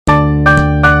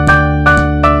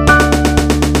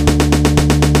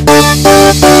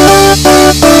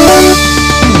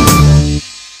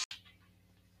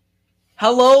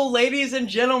Hello, ladies and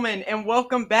gentlemen, and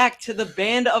welcome back to the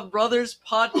Band of Brothers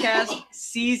podcast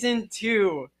season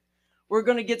 2. We're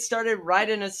going to get started right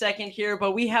in a second here,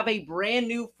 but we have a brand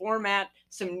new format,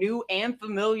 some new and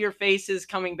familiar faces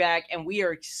coming back, and we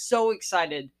are so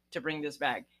excited to bring this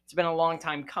back. It's been a long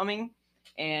time coming,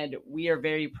 and we are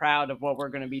very proud of what we're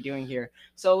going to be doing here.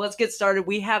 So let's get started.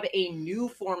 We have a new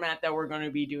format that we're going to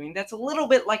be doing that's a little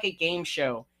bit like a game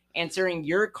show, answering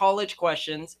your college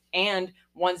questions and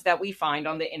ones that we find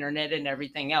on the internet and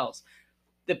everything else.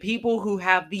 The people who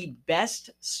have the best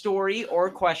story or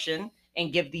question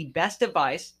and give the best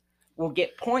advice will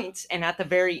get points, and at the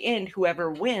very end,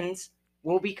 whoever wins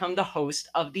will become the host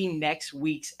of the next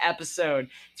week's episode.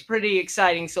 It's pretty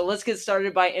exciting. So let's get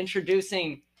started by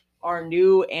introducing our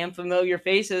new and familiar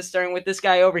faces, starting with this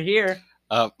guy over here.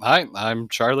 Hi, I'm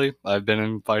Charlie. I've been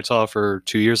in Vital for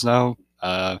 2 years now.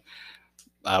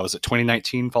 I was at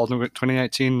 2019, fall of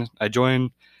 2019, I joined,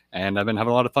 and I've been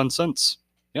having a lot of fun since.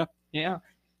 Yeah.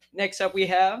 Next up, we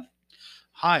have...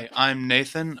 Hi, I'm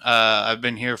Nathan. I've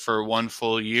been here for 1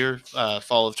 full year,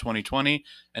 fall of 2020,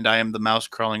 and I am the mouse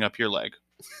crawling up your leg.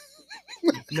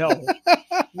 No,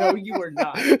 you are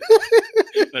not.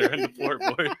 They're in the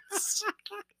floorboards.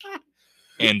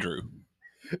 Andrew.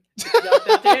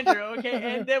 That's Andrew.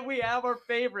 Okay, and then we have our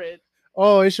favorite.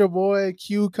 Oh, it's your boy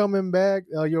Q coming back.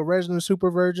 Your resident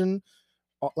super virgin.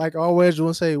 Like always, you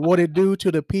want to say what it do to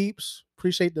the peeps.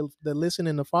 Appreciate the listen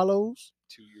and the follows.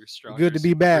 2 years strong. Good to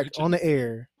be back on the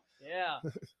air. Yeah.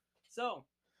 So,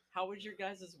 how was your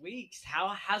guys' weeks? How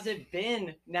has it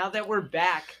been now that we're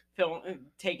back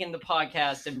taking the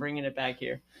podcast and bringing it back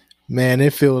here? Man,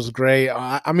 it feels great.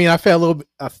 I mean, I felt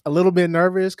a little bit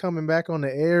nervous coming back on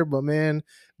the air, but man,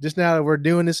 just now that we're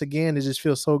doing this again, it just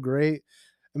feels so great.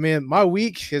 I mean, my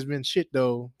week has been shit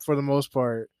though, for the most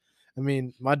part. I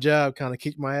mean, my job kind of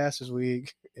kicked my ass this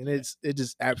week, and it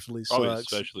just absolutely Probably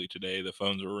sucks. especially today, the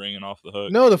phones were ringing off the hook.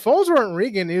 No, the phones weren't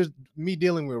ringing. It was me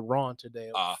dealing with Ron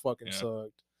today. It fucking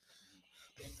sucked.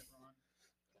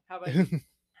 How about you?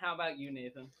 How about you,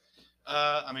 Nathan?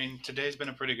 I mean, today's been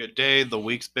a pretty good day. The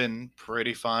week's been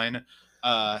pretty fine.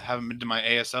 Haven't been to my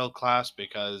ASL class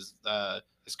because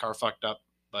his car fucked up,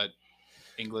 but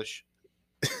English.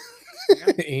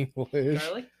 English.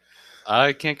 Charlie?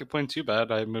 I can't complain too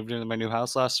bad. I moved into my new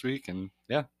house last week, and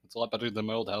yeah, it's a lot better than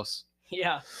my old house.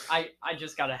 Yeah, I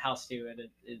just got a house too, and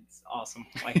it's awesome.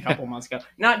 Like a couple months ago.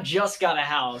 Not just got a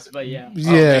house, but yeah.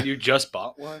 Oh, man, you just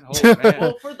bought one? Oh, man.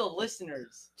 Well, for the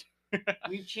listeners,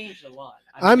 we've changed a lot.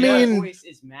 I mean, my voice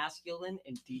is masculine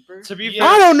and deeper. To be fair,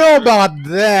 I don't know about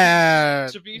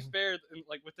that. To be fair,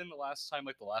 like within the last time,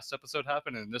 like the last episode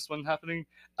happened and this one happening,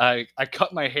 I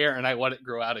cut my hair and I let it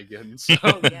grow out again. So.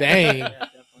 Oh, yeah, Dang. yeah,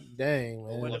 definitely. Dang,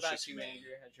 man. What about you,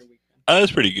 Andrew? How's your week been?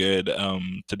 That's pretty good.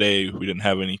 Today we didn't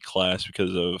have any class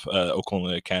because of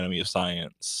Oklahoma Academy of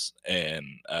Science, and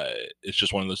it's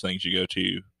just one of those things you go to,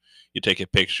 you take a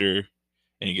picture,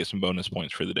 and you get some bonus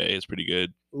points for the day. It's pretty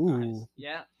good. Ooh. Nice.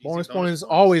 Yeah. Bonus points is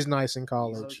always nice in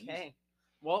college. Okay.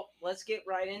 Well, let's get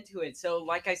right into it. So,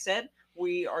 like I said,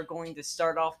 we are going to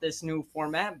start off this new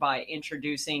format by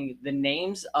introducing the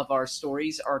names of our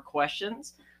stories, our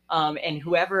questions, and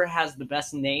whoever has the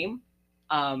best name,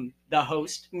 the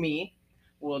host, me,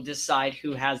 will decide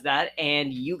who has that,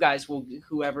 and you guys will,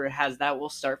 whoever has that will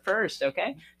start first,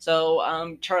 okay?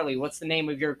 So, Charlie, what's the name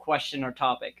of your question or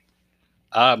topic?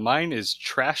 Mine is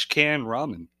Trash Can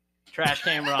Ramen. Trash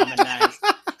Can Ramen, nice.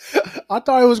 I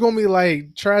thought it was going to be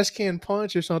like Trash Can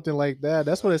Punch or something like that.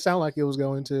 That's what it sounded like it was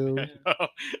going to.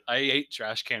 I ate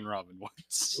Trash Can Ramen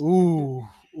once. Ooh.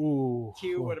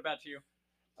 Q, what about you?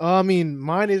 I mean,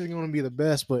 mine isn't going to be the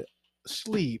best, but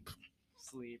sleep.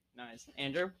 Sleep, nice.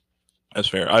 Andrew? That's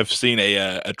fair. I've seen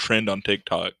a trend on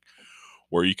TikTok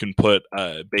where you can put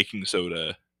baking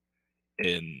soda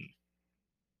in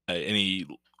any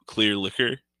clear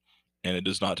liquor, and it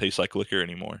does not taste like liquor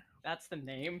anymore. That's the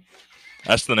name.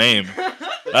 That's the name.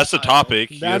 That's the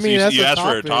topic. You asked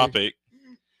for a topic.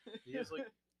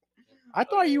 I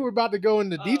thought you were about to go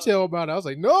into detail about it. I was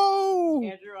like, no.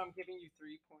 Andrew, I'm giving you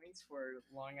 3 points for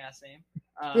a long ass name.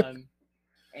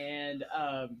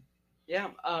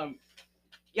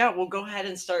 Yeah, we'll go ahead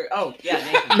and start. Oh,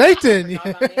 yeah, Nathan. Yeah,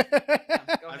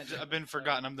 go ahead. I've been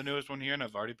forgotten. I'm the newest one here, and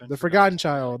I've already been The forgotten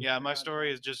child. Yeah, my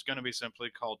story is just going to be simply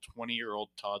called 20-year-old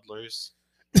toddlers.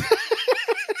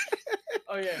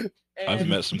 Oh, yeah. I've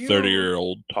met some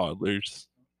 30-year-old toddlers.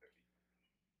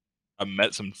 I've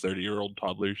met some 30-year-old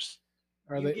toddlers.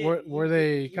 Are they? Were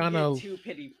they kind of 2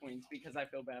 pity points because I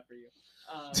feel bad for you.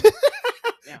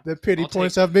 Yeah. The pity I'll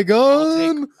points take- have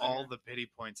begun. I'll take all the pity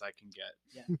points I can get.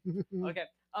 Okay.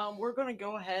 We're gonna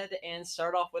go ahead and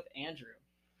start off with Andrew.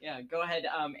 Yeah, go ahead.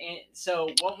 And so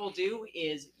what we'll do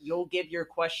is you'll give your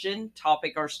question,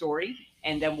 topic, or story,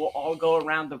 and then we'll all go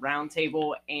around the round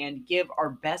table and give our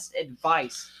best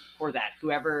advice for that.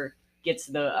 Whoever gets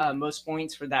the most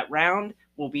points for that round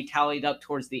will be tallied up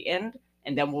towards the end,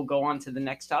 and then we'll go on to the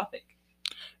next topic.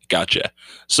 Gotcha.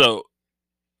 So,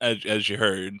 as you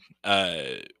heard,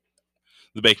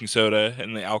 the baking soda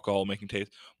and the alcohol making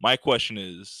taste. My question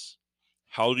is,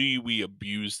 how do we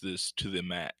abuse this to the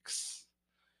max?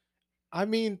 I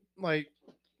mean, like,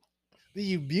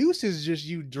 the abuse is just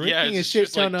you drinking a it's shit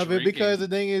just, like, ton of it, because the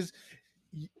drinking. thing is,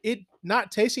 it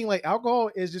not tasting like alcohol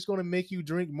is just going to make you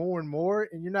drink more and more,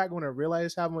 and you're not going to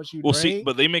realize how much you Well, drink. see,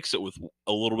 but they mix it with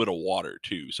a little bit of water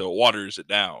too, so it waters it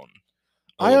down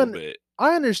a I little un- bit.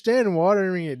 I understand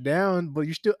watering it down, but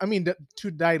you still, I mean,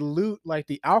 to dilute like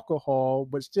the alcohol,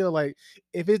 but still, like,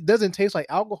 if it doesn't taste like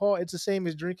alcohol, it's the same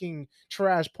as drinking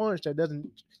trash punch that doesn't,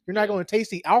 you're not going to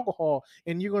taste the alcohol,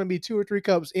 and you're going to be 2 or 3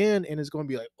 cups in, and it's going to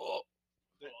be like, oh.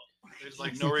 There's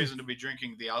like no reason to be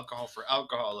drinking the alcohol for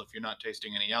alcohol if you're not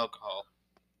tasting any alcohol.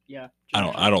 Yeah.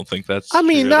 I don't think that's. I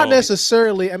mean, true not at all.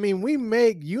 necessarily. I mean, we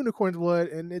make unicorn's blood,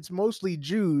 and it's mostly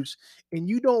juice, and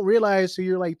you don't realize till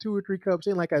you're like 2 or 3 cups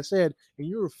in, like I said, and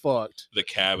you're fucked. The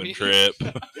cabin Me- trip.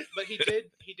 But he did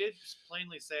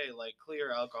plainly say like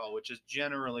clear alcohol, which is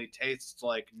generally tastes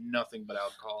like nothing but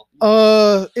alcohol.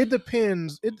 It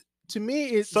depends. It to me,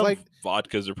 it's Some like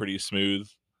vodkas are pretty smooth.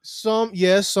 some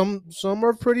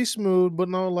are pretty smooth, but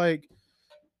no, like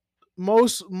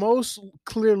most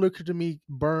clear liquor to me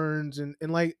burns, and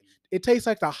like it tastes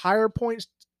like the higher points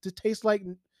to taste like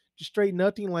straight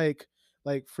nothing, like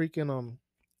freaking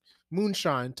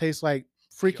moonshine tastes like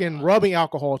freaking God. rubbing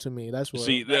alcohol to me. That's what.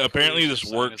 See, that apparently clears this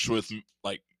your works with sinuses.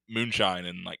 like moonshine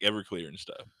and like Everclear and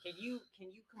stuff. Can you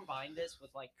combine this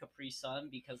with like Capri Sun,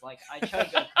 because like I chug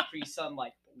a Capri Sun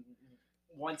like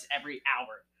once every hour.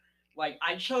 Like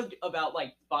I chugged about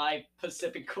like 5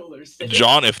 Pacific coolers today.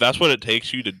 John, if that's what it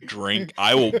takes you to drink,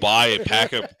 I will buy a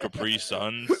pack of Capri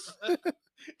Suns. Can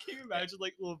you imagine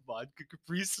like little vodka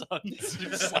Capri Suns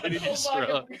just sliding your Oh my straw?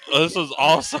 God. This is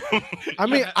awesome. I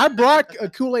mean, I brought a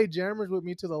Kool-Aid Jammers with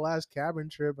me to the last cabin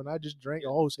trip, and I just drank a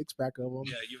whole 6-pack of them.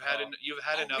 Yeah, you've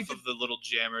had enough of the little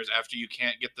jammers after you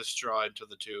can't get the straw into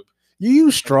the tube. You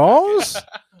use straws?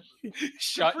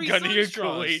 Shotgunning a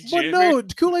Kool-Aid But jammer. no,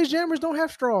 Kool-Aid Jammers don't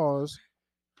have straws.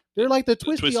 They're like the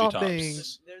twisty twisty off tops.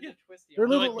 things. They're Yeah. the twisty. They're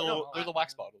They're little- like No, they're the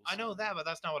wax bottles. I know that, but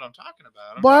that's not what I'm talking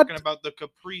about. I'm But- talking about the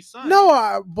Capri Sun.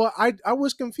 No, but I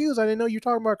was confused. I didn't know you were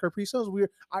talking about Capri Suns.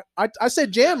 I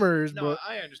said Jammers, No, but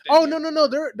I understand. oh you. no,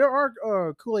 there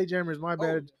are Kool-Aid Jammers. My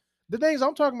bad. Oh, The things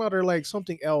I'm talking about are like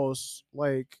something else.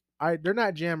 Like they're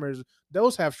not Jammers.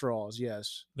 Those have straws.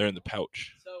 Yes. They're in the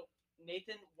pouch. so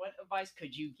Nathan, what advice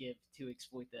could you give to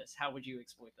exploit this? How would you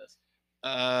exploit this?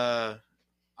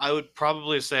 I would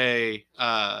probably say,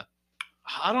 I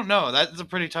don't know. That's a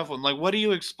pretty tough one. Like, what do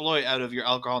you exploit out of your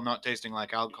alcohol not tasting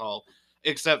like alcohol,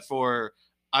 except for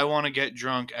I want to get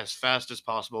drunk as fast as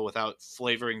possible without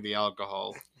flavoring the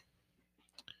alcohol.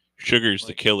 Sugar's the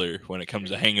Like- killer when it comes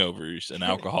to hangovers and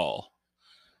alcohol.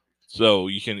 So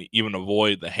you can even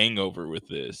avoid the hangover with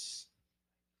this.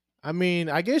 I mean,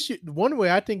 I guess one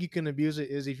way I think you can abuse it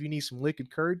is if you need some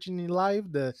liquid courage in your life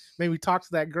to maybe talk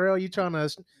to that girl you're trying to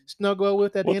snuggle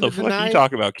with at the What end the of the fuck are you night.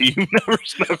 talking about? You've never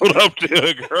snuggled up to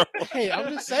a girl. Hey,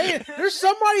 I'm just saying, there's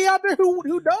somebody out there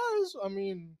who does. I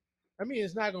mean,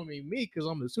 it's not gonna be me because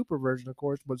I'm the super version, of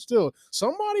course, but still,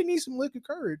 somebody needs some liquid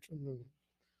courage. I mean,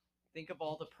 Think of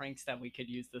all the pranks that we could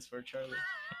use this for, Charlie.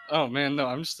 Oh man, no,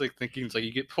 I'm just like thinking it's like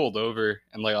you get pulled over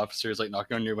and like officers like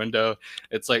knocking on your window.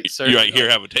 It's like, sir, You right here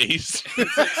have a taste.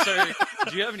 It's like, sir,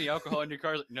 do you have any alcohol in your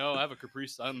car? Like, no, I have a Capri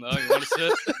Sun though. You want to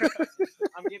sip?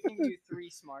 I'm giving you 3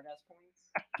 smartass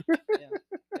points.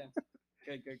 Yeah.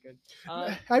 Good.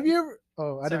 have you ever?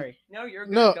 Oh, I didn't. Sorry. No, you're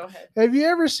good. No. Go ahead. Have you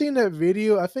ever seen that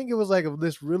video? I think it was like of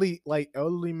this really like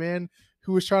elderly man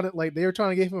who was trying to like they were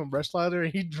trying to give him a breathalyzer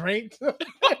and he drank the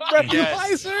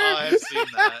Yes, breathalyzer. I've seen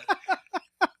that.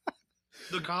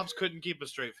 The cops couldn't keep a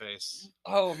straight face.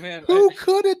 Oh man, Who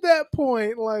could at that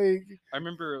point? Like, I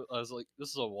remember I was like, this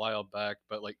is a while back,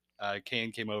 but like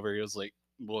Kane came over. He was like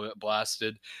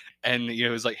blasted, and he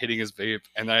was like hitting his vape,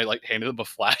 and I like handed him a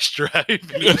flash drive. And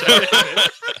he tried to hit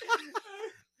it.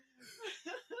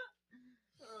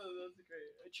 Oh, that's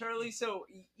great, Charlie. So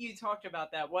you talked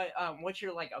about that. What's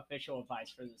your like official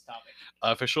advice for this topic?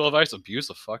 Official advice: abuse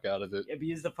the fuck out of it.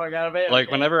 Abuse the fuck out of it. Like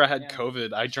Okay. whenever I had Yeah.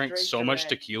 COVID, I drank Straight so much direct.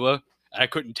 tequila, and I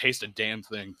couldn't taste a damn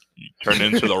thing. You turn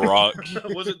into the Rock.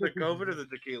 Was it the COVID or the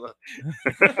tequila?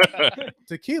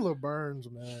 tequila burns,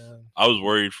 man. I was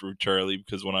worried for Charlie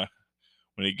because when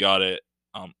he got it,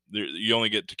 You only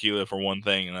get tequila for one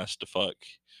thing, and that's to fuck.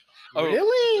 Oh.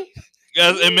 Really?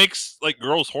 It makes like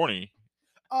girls horny.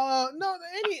 No,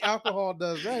 any alcohol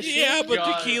does that. Yeah, shit. but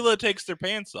God. tequila takes their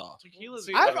pants off. Tequila's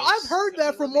See, I've gross. heard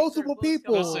that from multiple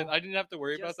people. Listen, I didn't have to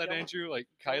worry about Just that, don't- Andrew. Like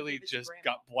don't Kylie give it to just Grandma.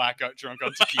 got blackout drunk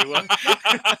on tequila.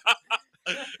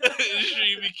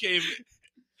 She became.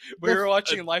 We were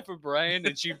watching Life of Brian,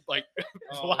 and she like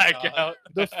Oh, blacked God. out.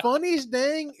 The funniest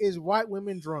thing is white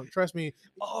women drunk. Trust me,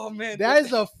 Oh man, that is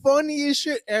the funniest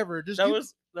shit ever. Just that you-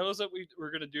 was what we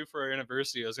were gonna do for our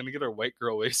anniversary. I was gonna get our white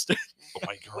girl wasted. Oh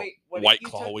my god! Wait, what White if you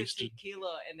Claw took the wasted.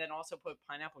 tequila and then also put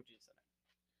pineapple juice in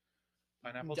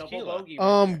it? Pineapple Double tequila. bogey.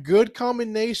 Right there. good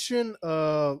combination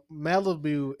of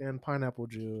Malibu and pineapple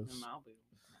And juice. Malibu.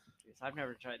 Juice. I've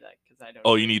never tried that because I don't.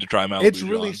 Oh, you need to try Malibu. It's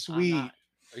really John. I'm sweet. not.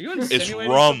 Are you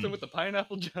insinuating rum. something with the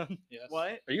pineapple, John? Yes.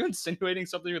 What? Are you insinuating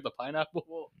something with the pineapple?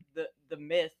 Well, the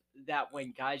myth that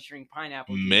when guys drink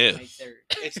pineapple Myth. juice, it makes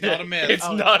their It's not a myth. It's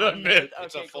Oh, not a myth.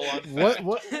 It's Okay, a cool. full-on fact.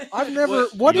 What? I've never.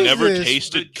 What You is never this?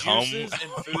 tasted The cum? juices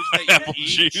and foods that Apple you eat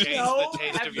juice. change No, the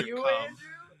taste have of your you, cum. Andrew?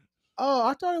 Oh,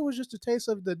 I thought it was just a taste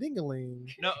of the dingaling.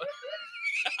 No.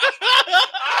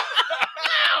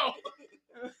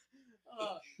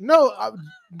 No,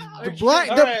 the black.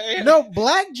 All the- right. No,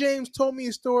 Black James told me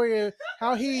a story of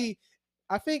how he,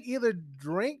 I think, either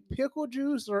drank pickle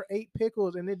juice or ate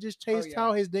pickles, and it just tastes yeah.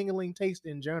 how his dingaling tastes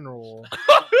in general.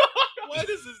 What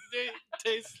does this thing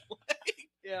taste like?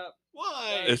 Yeah.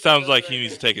 Why? It sounds like he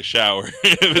needs to take a shower.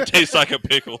 If it tastes like a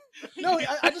pickle. No,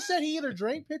 I just said he either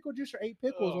drank pickle juice or ate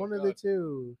pickles. Oh, one of the God.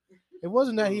 two. It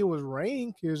wasn't that he was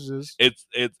rank. It's just And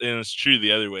it's true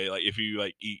the other way. Like if you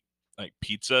like eat like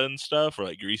pizza and stuff or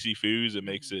like greasy foods, it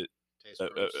makes it Tastes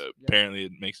gross. apparently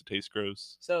it makes it taste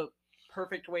gross. So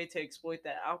perfect way to exploit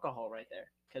that alcohol right there,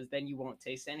 because then you won't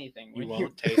taste anything. You when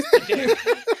won't taste the dick.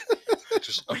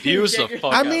 Just abuse the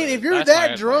fuck. I out mean, of if it. you're That's my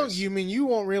that drunk, advice. you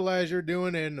won't realize you're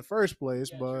doing it in the first place.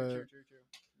 Yeah, but true.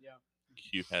 Yeah.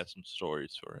 Q has some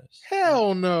stories for us.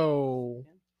 hell no.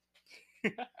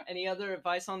 Any other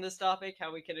advice on this topic?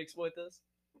 How we can exploit this?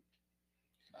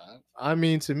 I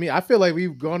mean, to me, I feel like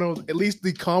we've gone over at least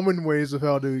the common ways of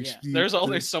how to. Yeah. There's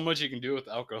only so much you can do with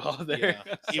alcohol there.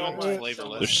 Yeah. Even much, with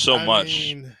flavorless. There's so I much.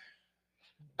 mean,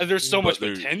 And there's so But much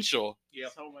there- potential.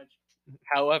 Yep. So much.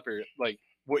 However, like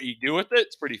what you do with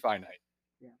it's pretty finite.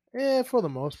 yeah, for the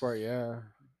most part, yeah.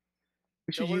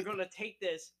 We So should we're use- gonna take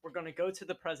this. We're gonna go to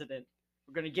the president.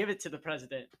 We're gonna give it to the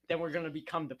president. Then we're gonna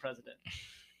become the president.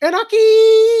 Anarchy.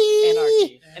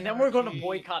 And then we're gonna Anarchy.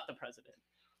 boycott the president.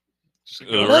 Just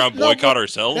We're Let's- gonna no, boycott but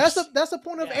ourselves. that's the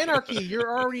point of Yeah. anarchy.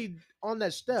 You're already on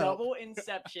that step. Double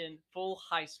inception, full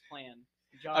heist plan.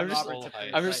 John I'm just- Roberts I'm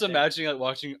approved I'm just right there. imagining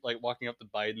walking up to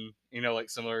Biden, like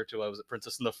similar to was it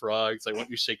Princess and the Frog? It's like when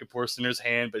you shake a porcelain's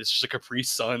hand, but it's just a Capri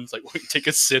Sun. It's like when you take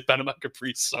a sip out of my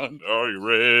Capri Sun. Are you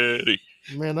ready?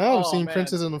 Man, I haven't Oh, seen man.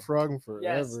 Princess and the Frog in forever.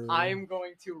 Yes, I am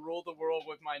going to rule the world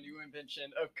with my new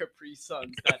invention of Capri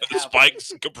Suns. That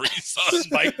Spikes Capri Sun.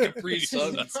 Spike Capri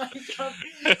Sun.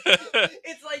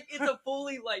 It's like it's a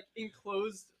fully like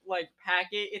enclosed like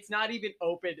packet. It's not even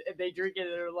open, and they drink it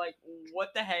and they're like,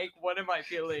 "What the heck? What am I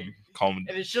feeling?" Calm.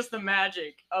 And it's just the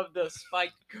magic of the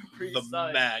spiked Capri The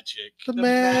Sun. magic. The The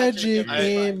magic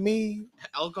magic of in me.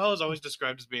 Alcohol is always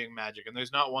described as being magic, and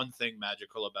there's not one thing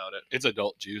magical about it. It's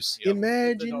adult juice. Yep.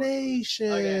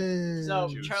 Imagination. Okay, so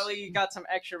Juice. Charlie, you got some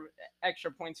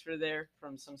extra points for there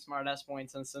from some smart ass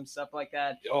points and some stuff like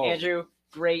that. Oh. Andrew,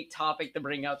 great topic to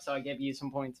bring up, so I give you some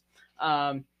points.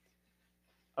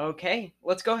 Okay,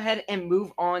 let's go ahead and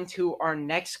move on to our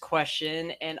next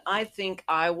question, and I think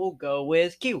I will go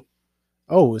with Q.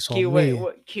 Oh, it's on Q, me.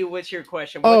 Q, what's your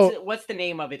question? Oh. What's the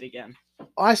name of it again?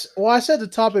 I said the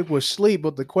topic was sleep,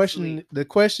 but the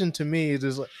question to me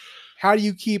is like, how do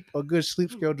you keep a good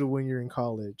sleep schedule when you're in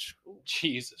college?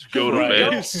 Jesus. Go to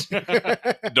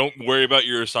Christ. Don't worry about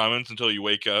your assignments until you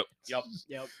wake up. Yep.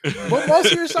 Yep. But most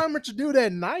of your assignments are due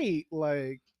that night.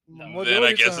 Like, majority Then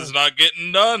I of guess time. it's not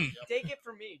getting done. Take it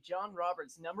from me, John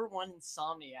Roberts, #1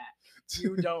 insomniac.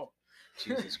 You don't.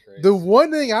 Jesus Christ. The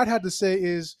one thing I'd have to say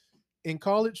is, in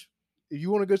college, if you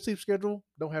want a good sleep schedule,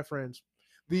 don't have friends.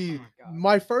 Oh my God.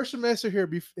 My first semester here,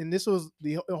 and this was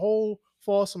the whole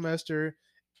fall semester,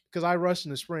 because I rushed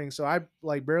in the spring, so I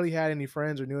like barely had any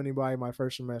friends or knew anybody my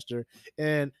first semester.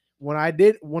 And when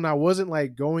I wasn't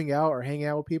like going out or hanging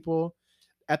out with people,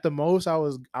 at the most I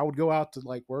would go out to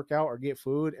like work out or get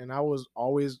food, and I was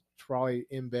always probably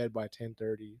in bed by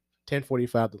 10:30.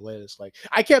 10:45 the latest. Like,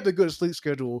 I kept a good sleep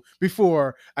schedule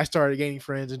before I started gaining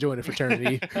friends and joining a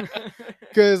fraternity.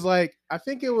 Because like I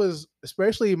think it was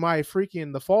especially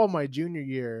the fall of my junior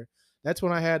year. That's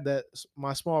when I had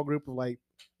my small group of like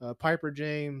Piper,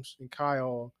 James, and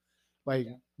Kyle, like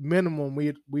Yeah. minimum,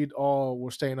 we'd all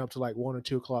were staying up to like 1 or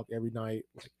 2 o'clock every night.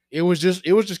 Like, it was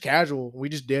just casual. We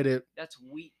just did it. That's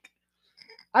weak.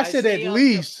 I said stay at up to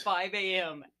least. 5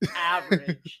 a.m.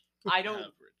 average. I don't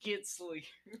Average. get sleep.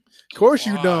 Of course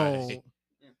you Why? don't.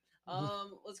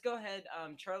 Let's go ahead.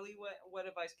 Charlie, what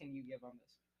advice can you give on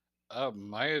this?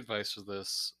 My advice for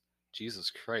this,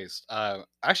 Jesus Christ.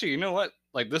 Actually, you know what?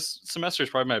 Like this semester is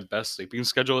probably my best sleeping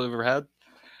schedule I've ever had.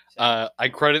 I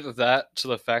credit that to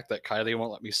the fact that Kylie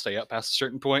won't let me stay up past a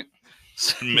certain point.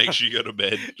 So- Makes you go to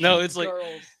bed. No, it's like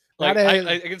Girls. like Not as-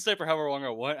 I can stay for however long I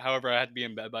want. However, I had to be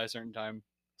in bed by a certain time.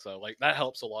 So like that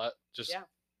helps a lot. Just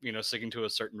Yeah. sticking to a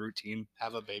certain routine.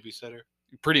 Have a babysitter.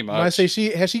 Pretty I much. say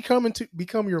has she come into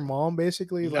become your mom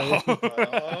basically? Like,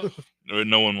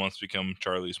 No one wants to become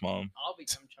Charlie's mom. I'll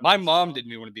become Charlie's My mom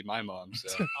didn't even want to be my mom.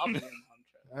 So I'll be your mom,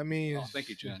 Charlie. I mean, oh, thank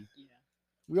you, Jen. Yeah.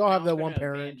 we all have I'm that gonna one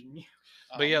parent. abandon you.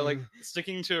 But yeah, like Mm.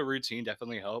 sticking to a routine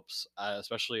definitely helps.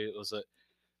 Especially it was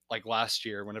like last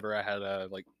year whenever I had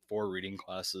like 4 reading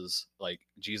classes. Like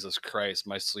Jesus Christ,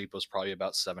 my sleep was probably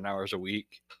about 7 hours a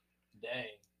week. Dang.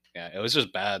 Yeah, it was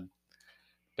just bad.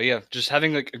 But yeah, just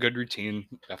having like a good routine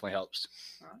definitely helps.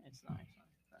 Nice.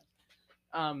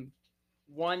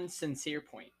 One sincere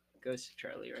point goes to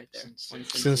Charlie right there. One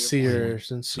Sincere.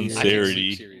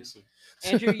 Sincerity. Seriously.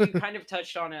 Andrew, you kind of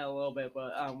touched on it a little bit,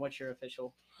 but what's your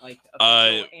official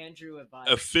Andrew advice?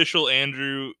 Official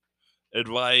Andrew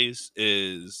advice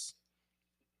is,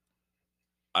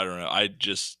 I don't know. I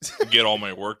just get all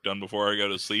my work done before I go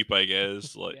to sleep, I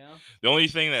guess. Like Yeah. the only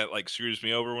thing that like screws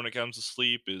me over when it comes to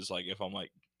sleep is like if I'm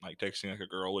like texting like a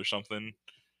girl or something,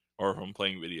 or if I'm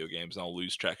playing video games and I'll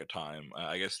lose track of time.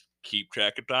 I guess keep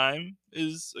track of time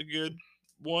is a good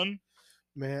one.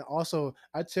 Man, also,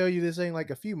 I tell you this thing, like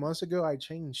a few months ago, I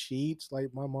changed sheets.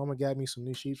 Like my mama got me some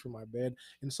new sheets for my bed,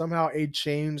 and somehow it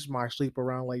changed my sleep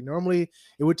around. Like normally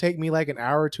it would take me like an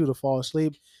hour or 2 to fall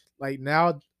asleep. Like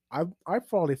now I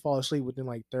probably fall asleep within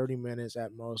like 30 minutes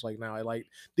at most. Like now, like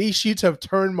these sheets have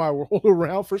turned my world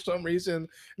around for some reason. And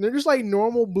they're just like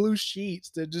normal blue sheets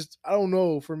that just, I don't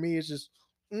know. For me, it's just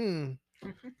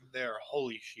They're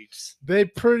holy sheets. they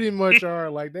pretty much are.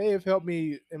 Like they have helped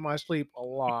me in my sleep a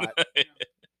lot.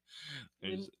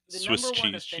 There's The Swiss number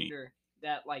one cheese sheet. offender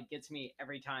that like gets me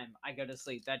every time I go to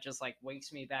sleep, that just like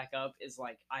wakes me back up, is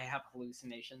like I have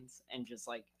hallucinations, and just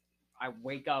like I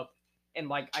wake up and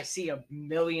like I see a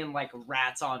million like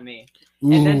rats on me.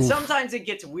 And then Ooh. sometimes it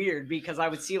gets weird because I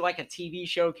would see like a TV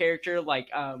show character like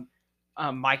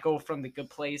Michael from The Good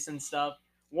Place and stuff.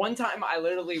 One time I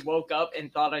literally woke up and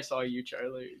thought I saw you,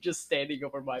 Charlie, just standing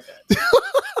over my bed.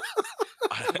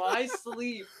 My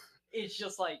sleep is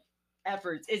just like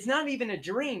efforts. It's not even a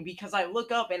dream because I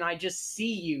look up and I just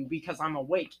see you because I'm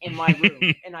awake in my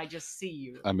room and I just see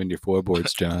you. I'm in your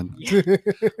floorboards, John.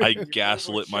 I You're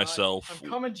gaslit John. myself I'm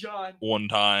coming, John. one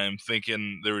time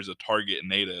thinking there was a Target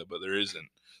in Ada, but there isn't.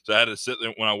 So I had to sit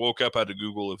there. When I woke up, I had to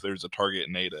Google if there's a Target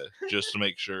in Ada just to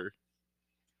make sure.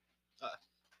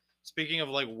 Speaking of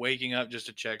like waking up just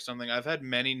to check something, I've had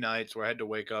many nights where I had to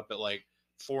wake up at like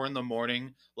 4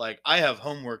 a.m. Like I have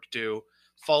homework due,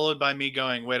 followed by me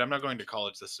going, "Wait, I'm not going to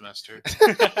college this semester."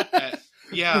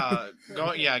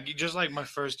 Just like my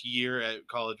first year at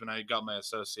college when I got my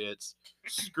associates,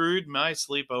 screwed my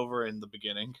sleep over in the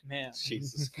beginning. Man.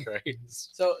 Jesus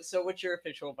Christ. So what's your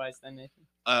official advice then,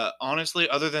 Nathan? Honestly,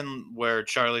 other than where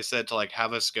Charlie said to like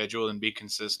have a schedule and be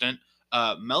consistent,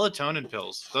 melatonin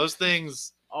pills, those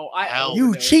things. Oh, I Hell. You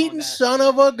overdose on cheating that son shit.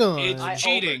 of a gun. It's I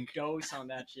cheating. overdose on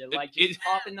that shit. It- Like just it-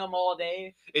 popping them all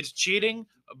day. It's cheating,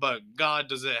 but God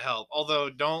does it help. Although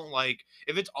don't like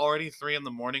if it's already 3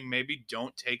 a.m, maybe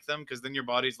don't take them because then your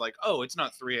body's like, oh, it's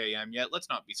not 3 a.m. yet. Let's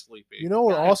not be sleepy. You know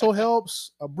what Got it. also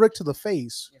helps? A brick to the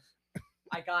face.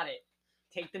 I got it.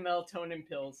 Take the melatonin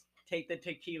pills. Take the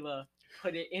tequila.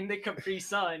 Put it in the Capri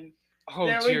Sun. Oh,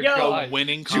 There we dear go. God.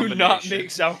 Winning Do combination. not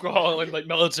mix alcohol and like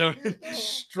melatonin.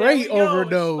 Straight There we go.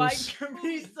 overdose. Spiked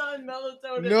Capri Sun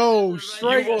melatonin. No, This is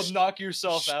straight- You will knock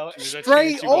yourself out. And there's a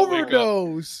Straight chance you will wake up.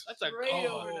 overdose. That's a Straight coma.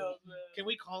 overdose, man. Can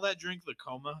we call that drink the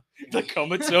coma? The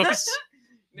comatose.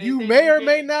 You Nathan, may or get-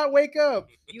 may not wake up.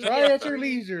 you Try get at your three-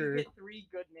 leisure. You get 3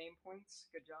 good name points.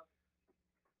 Good job.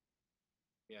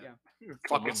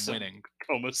 Fucking Son. winning.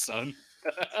 Coma son.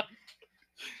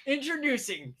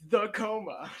 Introducing the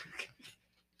coma.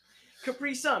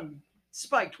 Capri Sun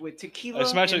spiked with tequila. I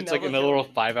just imagine and it's like in a little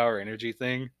melatonin. 5-hour energy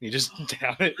thing. You just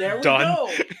down it. There we done.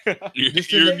 go.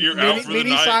 You're out for the mini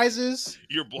night. sizes.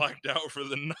 You're blacked out for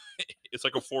the night. It's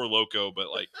like a Four Loko, but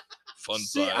like fun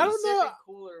See, size. I don't know. Pacific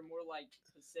cooler, more like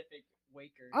Pacific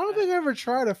Waker. I don't think I ever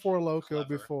tried a Four Loko Clever.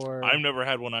 before. I've never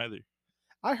had one either.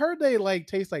 I heard they like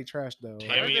taste like trash though.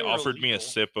 Tammy Tammy they were offered me a illegal.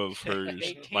 sip of hers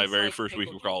taste my very like first week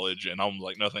pickle of juice. college, and I'm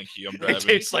like, no, thank you. I'm It driving.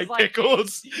 tastes like It's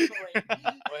pickles.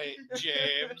 Wait,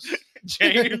 James.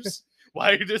 James,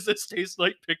 why does this taste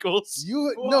like pickles?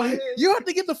 You have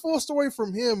to get the full story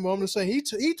from him. I'm just saying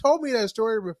he told me that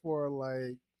story before.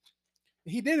 Like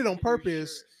he did it on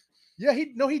purpose. Yeah, he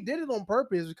did it on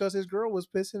purpose because his girl was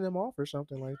pissing him off or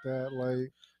something like that.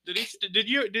 Like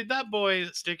Did that boy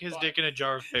stick his dick in a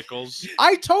jar of pickles?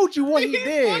 I told you what he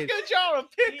did. Fuck a jar of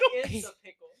He is a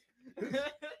pickle.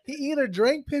 He either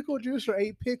drank pickle juice or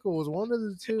ate pickles. One of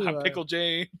the two. I'm Pickle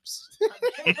James.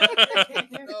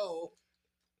 No.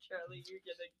 Charlie, you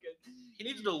get a good. He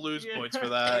needs to lose Yeah. points for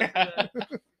that.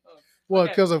 What?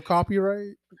 Okay. Because of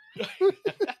copyright?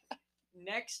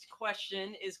 Next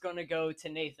question is gonna go to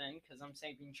Nathan because I'm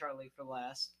saving Charlie for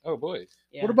last. Oh boy.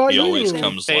 Yeah. What about He you? always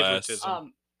comes last.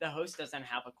 Favoritism. The host doesn't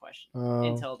have a question Oh.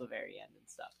 until the very end and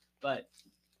stuff. But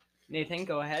Nathan,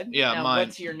 go ahead. Yeah, now, mine.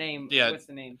 What's your name? Yeah. What's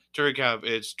the name? To recap,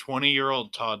 it's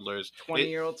 20-year-old toddlers.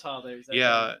 20-year-old toddlers. okay.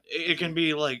 Yeah, it can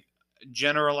be like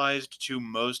generalized to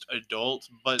most adults,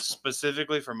 but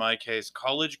specifically for my case,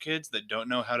 college kids that don't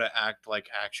know how to act like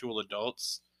actual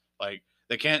adults. Like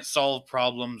they can't solve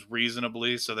problems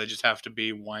reasonably, so they just have to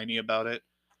be whiny about it.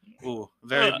 Ooh,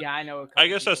 very. Yeah, I know. A I couple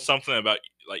guess that's people. something about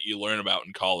like you learn about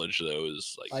in college though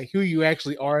is like Like who you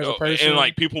actually are as a oh, person. and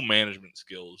like people management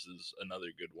skills is another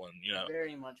good one. You know,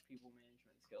 Very much people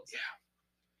management skills.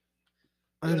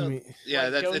 I mean, Yeah,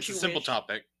 Like, that's don't it's a you simple wish-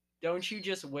 topic. Don't you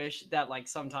just wish that like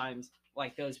sometimes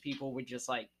like those people would just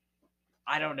like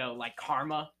I don't know like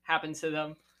karma happens to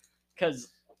them because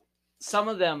some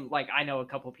of them like I know a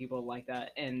couple people like that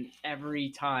and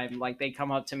every time like they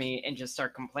come up to me and just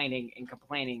start complaining and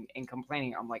complaining and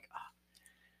complaining I'm like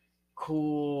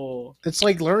cool. it's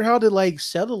like learn how to like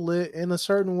settle it in a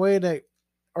certain way that,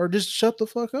 or just shut the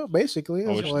fuck up. Basically,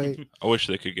 I it's wish, like I wish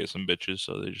they could get some bitches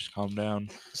so they just calm down.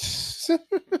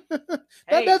 that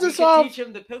Hey, doesn't we could solve. teach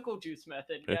him the pickle juice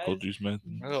method. Pickle Guys. juice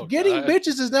method. Oh, Getting God.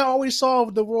 bitches does not always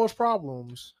solve the world's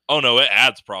problems. Oh no, it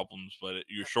adds problems, but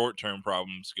your short term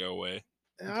problems go away.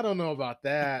 I don't know about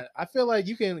that. I feel like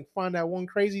you can find that one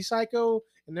crazy psycho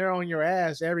and they're on your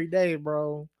ass every day,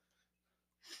 bro.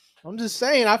 I'm just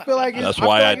saying. I feel like That's feel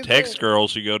why like I it's text there.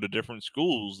 girls who go to different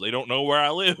schools. They don't know where I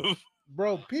live.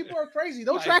 Bro, people are crazy.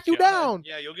 They'll My track you God. down.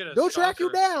 Yeah, you'll get a They'll track you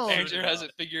stalker down. soon Andrew enough. has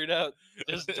it figured out.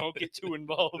 Just don't get too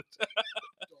involved.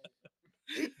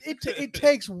 It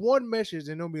takes one message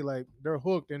and they'll be like, they're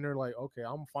hooked and they're like, okay,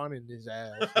 I'm finding his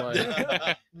ass.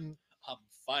 Like, I'm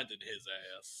finding his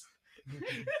ass.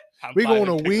 we're going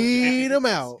to weed him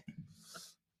out.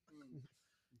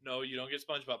 No, you don't get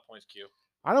SpongeBob points, Q.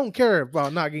 I don't care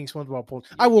about not getting SpongeBob points.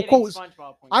 You're I will getting quote. SpongeBob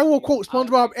points, I will too. quote I'll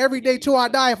SpongeBob give every you day till I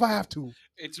SpongeBob. die if I have to.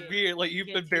 It's Yeah. weird. Like you've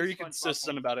Get been two very SpongeBob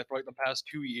consistent points. about it for like the past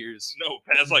 2 years. No,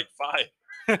 that's like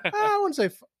 5. I wouldn't say.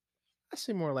 I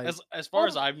say more like. As far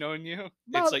as Oh, I've known you,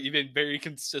 about- it's like you've been very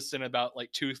consistent about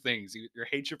like 2 things: your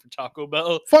hatred for Taco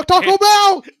Bell Fuck Taco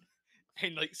Bell.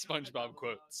 and like SpongeBob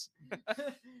quotes.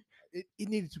 It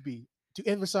needed to be to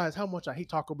emphasize how much I hate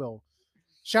Taco Bell.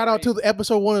 Shout out to the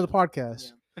episode 1 of the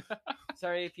podcast. Yeah.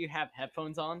 Sorry if you have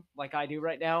headphones on like I do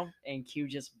right now, and Q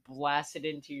just blasted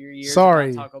into your ears.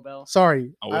 Sorry. about Taco Bell.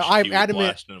 Sorry, I wish I'm you would adamant.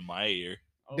 blast into my ear.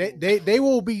 Oh. They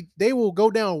will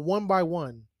go down one by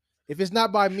one. If it's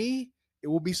not by me, it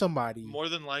will be somebody. More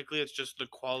than likely, it's just the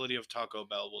quality of Taco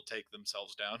Bell will take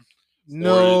themselves down.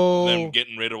 No, Or them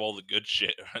getting rid of all the good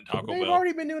shit at Taco they've Bell.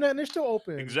 already been doing that, and they're still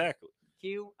open. Exactly.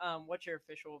 Q, what's your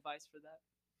official advice for that?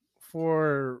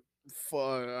 For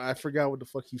I forgot what the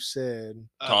fuck you said.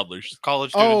 Toddlers.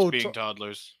 College students Oh, being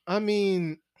toddlers. I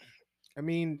mean,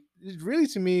 it's really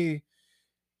to me,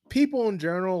 people in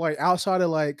general, like outside of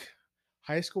like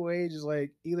high school age, is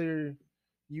like either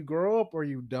you grow up or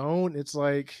you don't. It's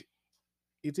like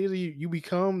it's either you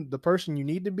become the person you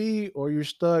need to be or you're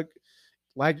stuck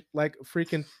like a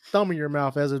freaking thumb in your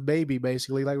mouth as a baby,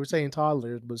 basically. Like we're saying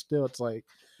toddlers, but still, it's like,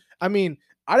 I mean,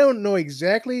 I don't know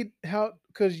exactly how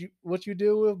what you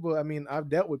deal with, but I mean, I've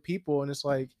dealt with people, and it's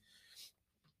like,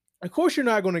 of course, you're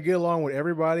not going to get along with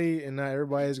everybody, and not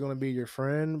everybody is going to be your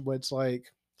friend. But it's like,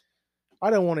 I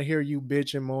don't want to hear you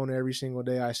bitch and moan every single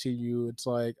day I see you. It's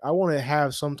like I want to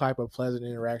have some type of pleasant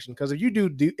interaction, because if you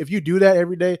do that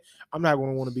every day, I'm not going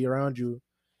to want to be around you.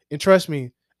 And trust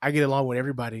me, I get along with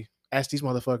everybody. Ask these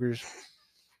motherfuckers.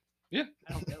 I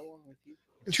don't get along with you.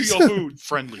 To your food.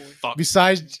 Friendly fuck.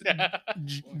 Besides,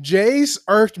 Jace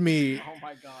irked me. Oh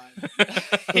my god.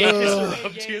 He just Ugh.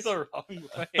 rubbed you the wrong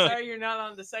way. Sorry you're not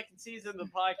on the second season of the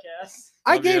podcast.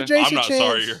 I Love gave ya. Jace I'm a not chance.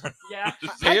 sorry. You're... Yeah.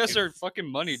 Pay us our fucking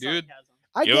money, dude. Sarcasm.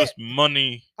 Give us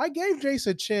money. I gave Jace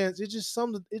a chance. It's just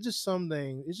some little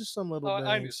Oh, things.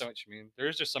 I understand what you mean.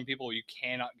 There's just some people you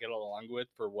cannot get along with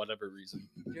for whatever reason.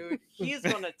 Dude, he's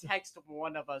gonna text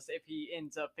one of us if he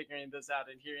ends up figuring this out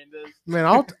and hearing this. Man,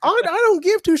 I don't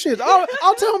give two shits.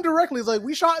 I'll tell him directly. It's like,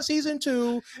 we shot season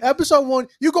 2, episode 1.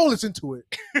 You go listen to it.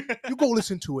 You go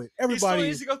listen to it. He still Everybody.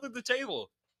 needs to go through the table.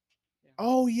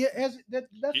 Oh yeah, that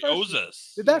He first, owes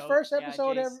us. did that first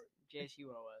episode Jace, ever? Jace, you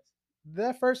owe us.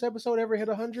 That first episode ever hit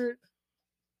 100?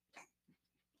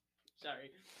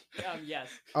 Sorry. Yes.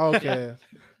 Okay.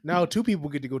 Now 2 people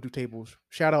get to go to tables.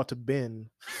 Shout out to Ben.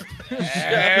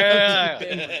 Yeah.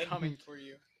 Ben, we're coming for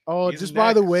you. Oh, He's just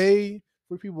by the next. way,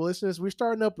 for people listening, we're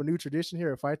starting up a new tradition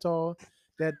here at Fight Talk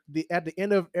that at the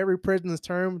end of every president's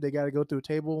term, they got to go through a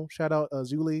table. Shout out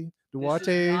Zuli This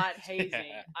Duarte. is not hazing.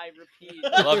 I repeat.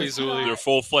 Love you, This is Zuli. not- They're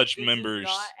full-fledged this members.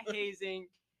 Is not hazing.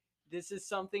 This is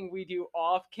something we do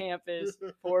off campus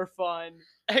for fun.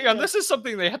 Hang on, this is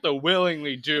something they have to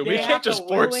willingly do. They We have can't to just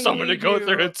force someone to willingly go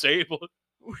through do. a table.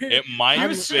 It might You're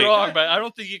fix. strong, but I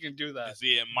don't think you can do that.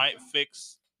 See, it might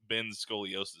fix Ben's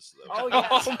scoliosis though. Oh yeah.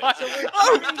 Oh my- So we're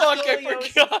oh, curing fuck, I scoliosis,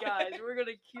 forgot. guys. We're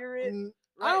gonna cure it. Mm,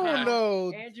 Right I don't now.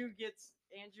 know. Andrew gets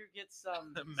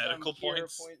some Medical some cure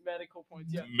points. medical points.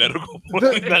 Yeah. Medical The-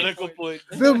 point. Medical point.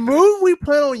 The move we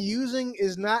plan on using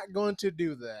is not going to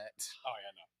do that. Oh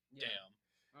yeah, Yeah.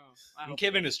 Damn. Oh, I no. hope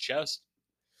Kevin his chest.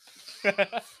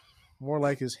 More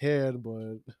like his head,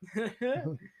 but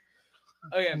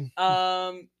Okay.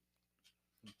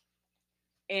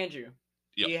 Andrew,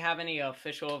 Yep. do you have any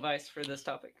official advice for this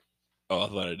topic? Oh, I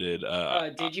thought I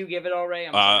did. Did you give it already?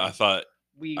 I'm I sorry. thought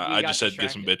we I got just said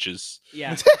get some distracted. bitches.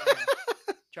 Yeah.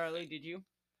 Charlie, did you?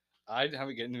 I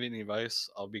haven't given any advice.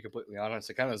 I'll be completely honest.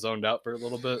 I kind of zoned out for a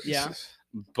little bit. Yeah.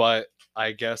 But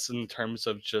I guess in terms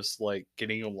of just like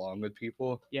getting along with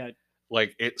people, Yeah.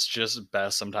 like it's just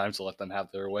best sometimes to let them have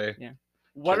their way. Yeah.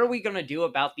 What are we gonna do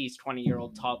about these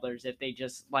 20-year-old toddlers if they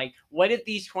just like? What if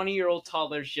these 20-year-old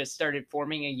toddlers just started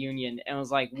forming a union and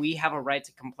was like, we have a right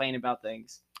to complain about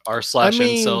things? R//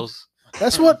 mean, incels.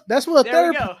 that's what a There we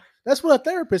therapist go. that's what a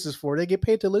therapist is for. They get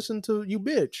paid to listen to you,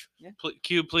 bitch.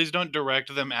 Q, please don't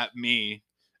direct them at me.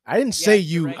 I didn't say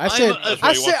Yeah, you. right. I said That's I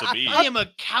what he said wants to be. I am a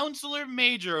counselor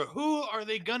major. Who are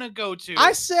they gonna go to?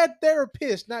 I said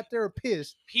therapist, not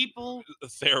therapist. people,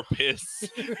 Therapists.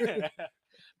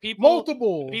 people,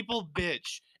 Multiple. people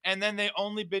bitch, and then they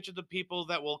only bitch at the people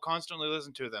that will constantly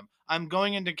listen to them. I'm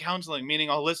going into counseling, meaning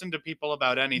I'll listen to people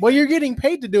about anything. Well, you're getting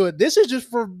paid to do it. This is just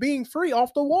for being free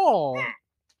off the wall.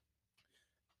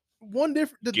 The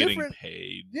Getting different,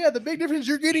 paid. yeah, the big difference.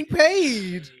 You're getting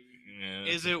paid. Yeah.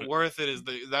 Is it worth it?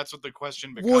 That's what the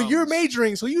question becomes. Well, you're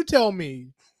majoring, so you tell me.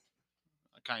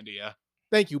 Kinda, yeah.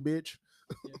 Thank you, bitch.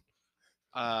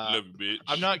 Love you, bitch.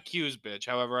 I'm not Q's bitch.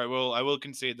 However, I will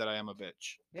concede that I am a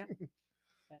bitch. That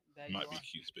you Might be are.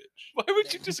 Q's bitch. Why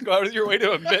would you just go out of your way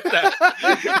to admit that?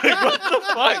 Like, what the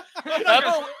fuck?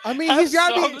 Have, I mean, have he's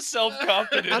got to some be.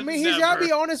 self-confidence. I mean, he's got to be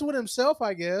Never. honest with himself.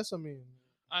 I guess. I mean,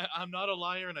 I'm not a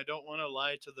liar, and I don't want to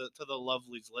lie to the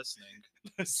lovelies listening.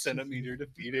 Centimeter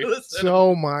defeating.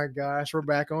 oh my gosh, we're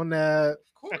back on that.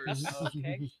 Of course.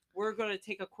 Okay. We're going to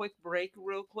take a quick break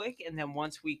real quick, and then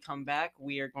once we come back,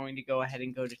 we are going to go ahead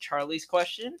and go to Charlie's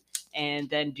question, and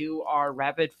then do our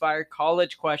rapid fire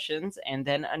college questions, and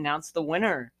then announce the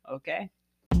winner. Okay.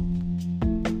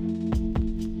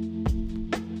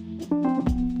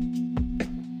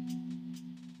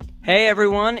 Hey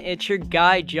everyone, it's your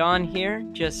guy John here,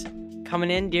 just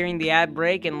coming in during the ad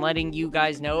break and letting you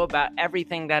guys know about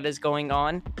everything that is going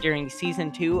on during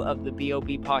season 2 of the BOB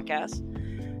podcast.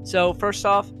 So first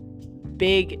off,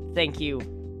 big thank you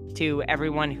to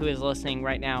everyone who is listening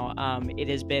right now. It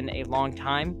has been a long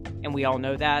time, and we all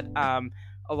know that.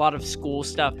 A lot of school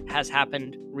stuff has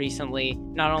happened recently,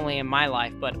 not only in my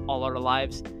life, but all our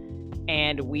lives.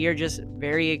 And we are just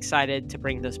very excited to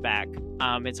bring this back.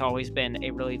 It's always been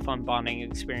a really fun bonding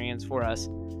experience for us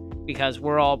because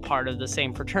we're all part of the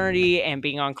same fraternity, and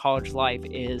being on college life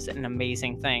is an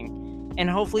amazing thing. And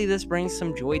hopefully this brings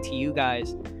some joy to you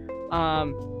guys.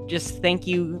 Just thank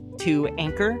you to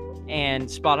Anchor and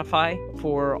Spotify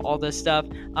for all this stuff.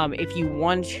 If you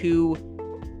want to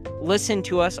listen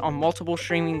to us on multiple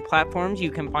streaming platforms, you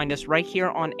can find us right here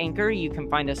on Anchor. You can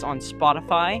find us on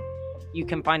Spotify. You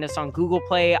can find us on Google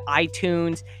Play,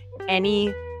 iTunes,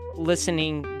 any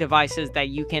listening devices that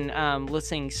you can,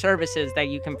 listening services that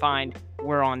you can find,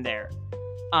 we're on there.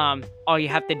 All you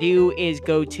have to do is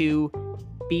go to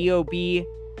BOB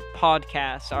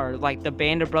Podcasts, or like the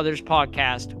Band of Brothers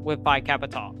podcast with Phi Kappa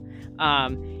Tau.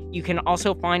 You can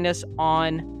also find us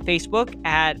on Facebook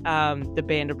at the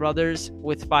Band of Brothers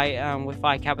with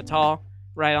Phi Kappa Tau.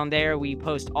 Right on there, we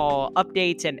post all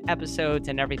updates and episodes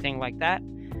and everything like that.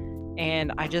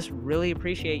 And I just really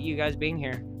appreciate you guys being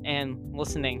here and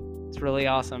listening. It's really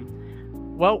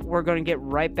awesome. Well, we're going to get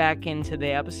right back into the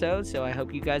episode, so I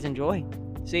hope you guys enjoy.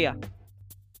 See ya.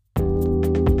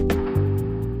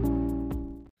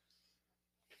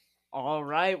 All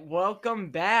right, welcome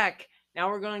back. Now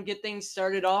we're going to get things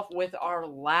started off with our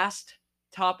last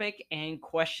topic and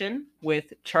question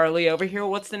with Charlie over here.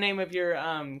 What's the name of your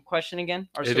question again?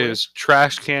 It is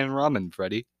Trash Can Ramen,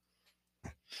 Freddy.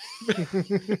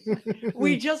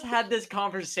 We just had this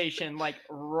conversation like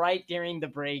right during the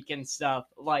break and stuff.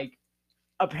 Like,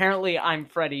 apparently I'm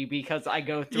Freddy because I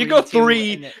go 3, You go 2,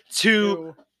 3, and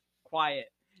 2. quiet.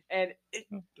 And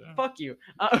fuck you.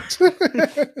 Let's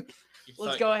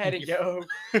thought- go ahead and go.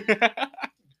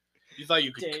 You thought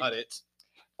you could Dave. cut it.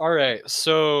 All right,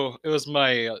 so it was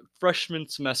my freshman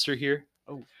semester here.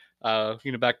 Oh.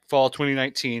 Back fall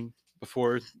 2019,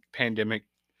 before pandemic,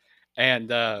 and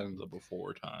The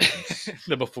before times.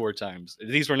 the before times.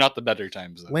 These were not the better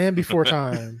times, though. Land before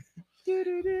time.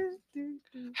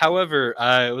 However,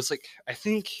 it was like, I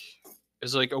think it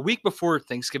was like a week before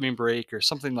Thanksgiving break or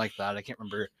something like that. I can't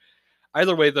remember.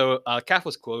 Either way, though, CAF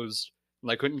was closed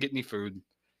and I couldn't get any food,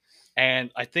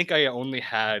 and I think I only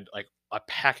had like a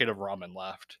packet of ramen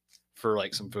left for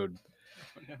like some food.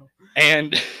 Oh, no.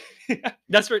 And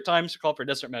desperate times call for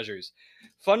desperate measures.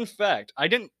 Fun fact, I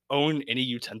didn't own any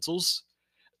utensils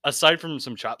aside from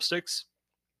some chopsticks.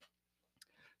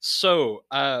 So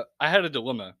I had a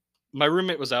dilemma. My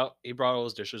roommate was out. He brought all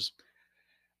his dishes.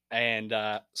 And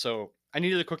so I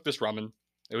needed to cook this ramen.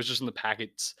 It was just in the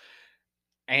packets.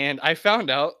 And I found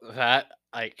out that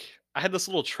like I had this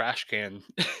little trash can.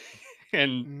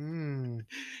 And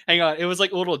hang on, it was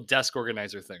like a little desk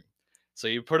organizer thing. So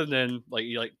you put it in, like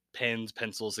you like pens,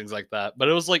 pencils, things like that. But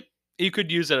it was like you could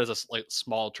use it as a like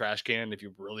small trash can if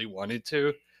you really wanted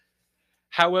to.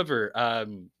 However,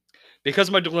 because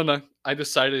of my dilemma, I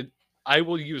decided I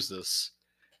will use this.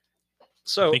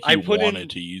 So I think I you put wanted in.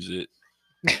 to use it.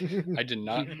 I did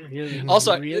not. Really,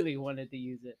 Also, really wanted to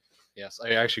use it. Yes,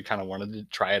 I actually kind of wanted to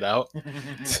try it out.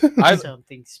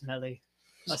 Something smelly.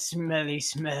 A smelly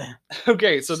smell.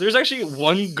 Okay, so there's actually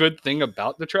one good thing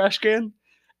about the trash can.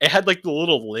 It had like the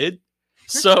little lid.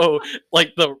 So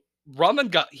like the ramen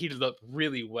got heated up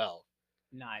really well.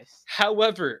 Nice.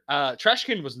 However, trash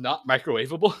can was not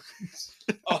microwavable.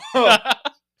 Oh,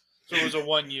 so it was a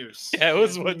one use. Yeah, it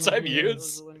was one time Yeah, it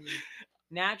use. was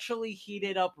naturally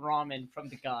heated up ramen from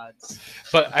the gods.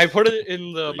 But I put it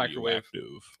in the microwave.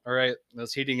 Radioactive. All right, I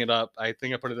was heating it up. I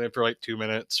think I put it in for like 2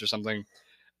 minutes or something.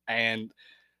 And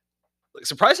like,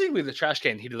 surprisingly, the trash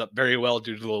can heated up very well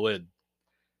due to the lid.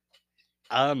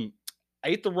 I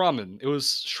ate the ramen. It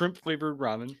was shrimp flavored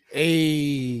ramen.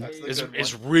 Hey. That's the good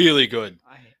It's one. really good.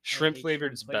 I Shrimp hate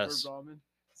flavored is shrimp-flavored best. ramen.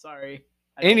 Sorry.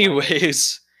 I don't like it.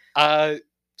 Anyways,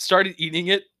 started eating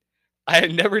it. I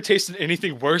had never tasted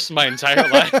anything worse in my entire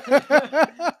life.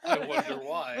 I wonder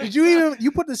why. Did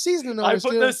you put the seasoning on I it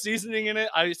put still? the seasoning in it.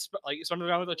 I spun it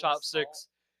around with the Little chopsticks,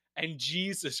 and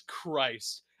Jesus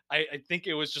Christ, I think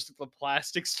it was just the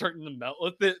plastic starting to melt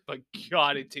with it. But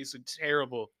God, it tasted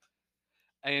terrible.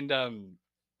 And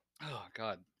oh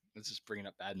God, it's just bringing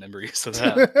up bad memories of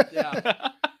that. Yeah.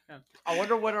 I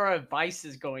wonder what our advice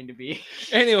is going to be.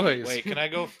 Anyways, Wait, can I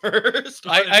go first?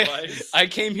 on advice? I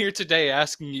came here today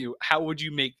asking you, how would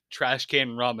you make trash can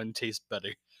ramen taste better?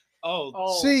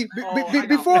 Oh, See, I got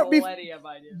before plenty of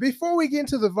ideas. before we get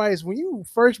into the vice, when you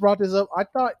first brought this up, I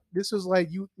thought this was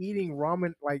like you eating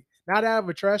ramen, like not out of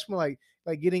a trash can, like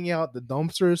getting out the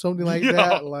dumpster or something like Yeah.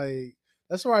 that. Like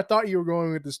that's where I thought you were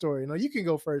going with the story. No, you can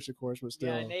go first, of course, but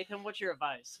still. Yeah, Nathan, what's your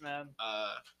advice, man?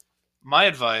 my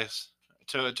advice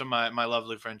to my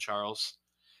lovely friend Charles: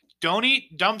 don't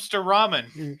eat dumpster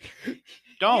ramen.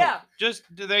 Don't. Yeah. Just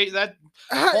that.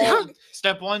 How-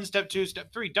 Step 1, step 2,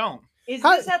 step 3. Don't. Is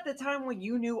How- this at the time when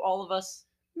you knew all of us?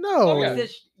 no. Oh, yeah. Is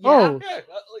this, Oh. Yeah,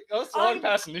 that's the long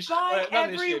pass initiative. Buy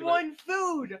everyone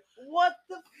food. What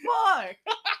the fuck?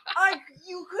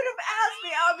 You could have asked me.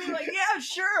 I'll be like, yeah,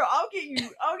 sure. I'll get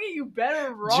you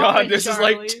better ramen. John, this is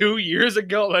like Charlie." 2 years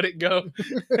ago. Let it go.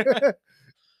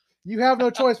 You have no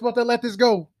choice but to let this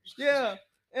go. Yeah.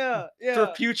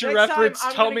 For future Next time, reference,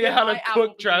 I'm tell gonna me get how to my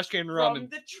cook Applebee's trash can from ramen.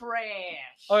 the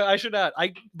trash. Oh, I should add,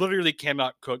 I literally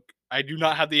cannot cook. I do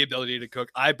not have the ability to cook.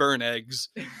 I burn eggs.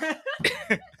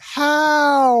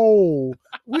 How?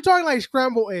 We're talking like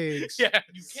scrambled eggs. Yeah,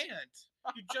 You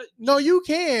can't. You just No, you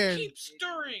can. keep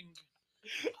stirring.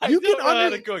 I You don't can know how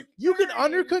under- to cook. You can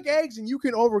undercook eggs and you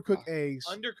can overcook eggs.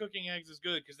 Undercooking eggs is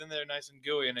good because then they're nice and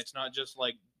gooey, and it's not just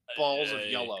like balls of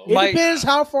yellow. It My- depends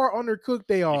how far undercooked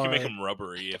they You are. can make them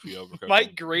rubbery if you overcook My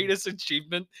them. greatest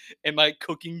achievement in my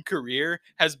cooking career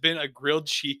has been a grilled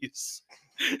cheese.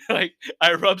 Like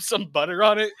I rub some butter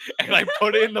on it and I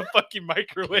put it in the fucking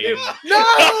microwave.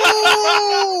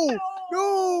 No!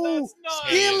 No! That's not-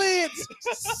 Skillets!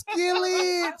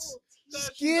 Skillets!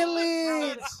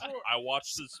 Skillets! I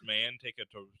watched this man take a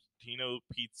Totino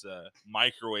pizza,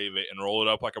 microwave it, and roll it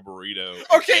up like a burrito. and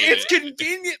Okay, eat it's it.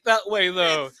 convenient that way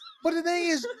though. But the thing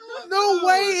is, no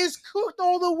way it's cooked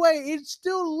all the way. It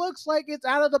still looks like it's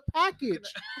out of the package.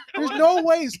 There's no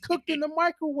way it's cooked in the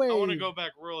microwave. I want to go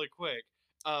back really quick.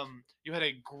 You had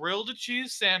a grilled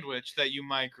cheese sandwich that you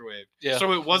microwaved, Yeah.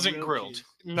 so it wasn't Grilled grilled. cheese.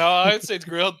 No, I'd say it's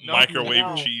grilled. No, Microwave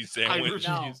no. cheese I sandwich.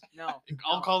 refuse. No,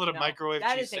 I'll call it a no. microwave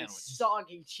That cheese is sandwich. a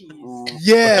soggy cheese.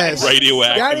 Yes.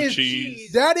 Radioactive That is-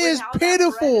 cheese. That With is how that bread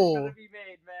pitiful. gonna be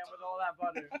made, man, with all that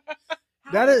butter.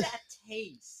 How That does is- that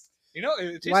taste? You know,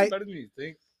 it tastes Like- better than you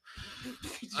think.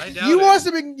 I doubt You it. must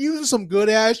have been using some good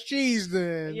ass cheese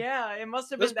then. Yeah, it must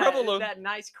have That's been that, provolone. that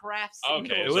nice craft. Okay,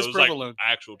 single. It so was it was like provolone.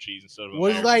 actual cheese instead of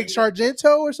Was it American. like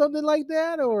Sargento or something like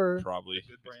that? Or Probably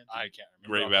Good brand. I can't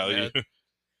great remember. off my value. head.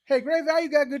 hey, Great Value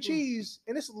got good cheese,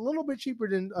 and it's a little bit cheaper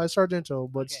than Sargento,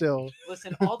 but Okay. still.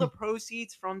 Listen, all the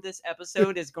proceeds from this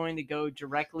episode is going to go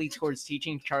directly towards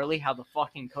teaching Charlie how to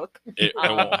fucking cook. It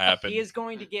won't happen. He is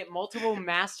going to get multiple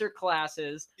master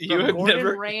classes You from have Gordon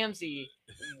never- Ramsay,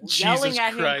 Jesus yelling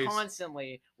at Christ. him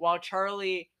constantly, while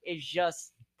Charlie is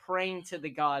just praying to the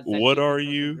gods. That What he can are cook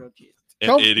the you? grilled cheese. An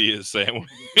Come- idiot sandwich.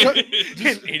 An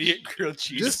idiot grilled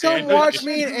cheese. Just come sandwich. watch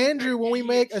me and Andrew when we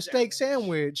make a steak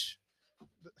sandwich.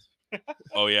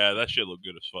 Oh yeah, that shit look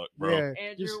good as fuck, bro. Yeah,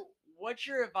 Andrew, just- what's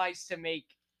your advice to make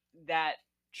that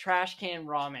trash can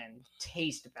ramen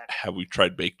taste better? Have we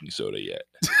tried baking soda yet?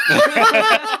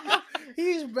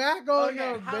 he's back on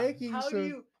Okay, the how- baking how do soda.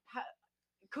 you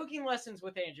cooking lessons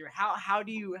with Andrew? How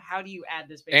do you add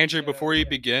this? baking Andrew, soda before you to-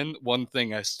 begin, one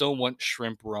thing, I still want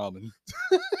shrimp ramen.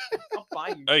 I'll buy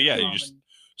you. Oh, yeah, some you just-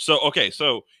 ramen.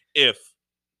 So if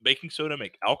baking soda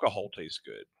make alcohol taste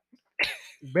good,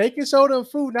 Baking soda and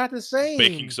food not the same.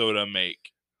 baking soda make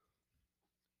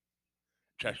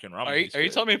trash can ramen. Are you taste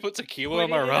good. telling me to put tequila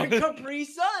Put on my it in a ramen? Capri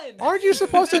Sun. Aren't you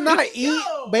supposed to not Let's eat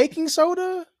go. baking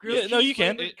soda? Grilled Yeah, no, cheese you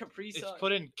can. flavored Capri It's Sun.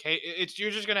 put in it's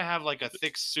you're just gonna have like a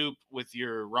thick soup with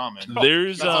your ramen.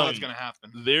 There's That's all that's gonna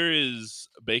happen. there is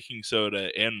baking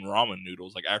soda and ramen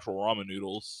noodles, like actual ramen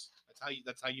noodles.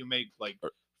 That's how you make like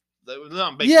Or-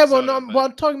 not baking Yeah, but soda, no, but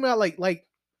I'm talking about like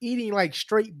eating like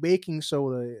straight baking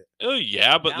soda. Oh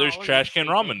yeah, but Yeah, there's I'll trash eat can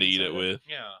straight ramen to baking eat it soda. with.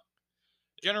 yeah.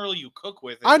 Generally, you cook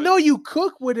with it. I but- know you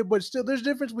cook with it, but still, there's a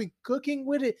difference between cooking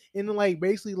with it and like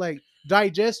basically like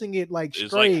digesting it like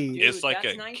It's like- straight. Dude, it's like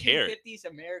that's a carrot. 1950s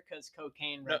America's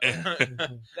cocaine. No, Right there.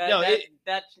 That, No,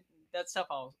 that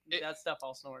stuff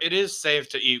I'll snort. it is safe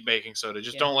to eat baking soda.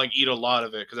 Just Yeah. don't like eat a lot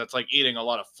of it because that's like eating a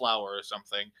lot of flour or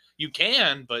something. You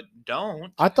can, but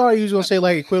don't. I thought he was gonna say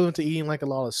like equivalent to eating like a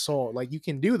lot of salt. Like you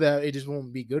can do that, it just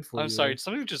won't be good for you. I'm sorry,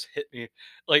 something just hit me.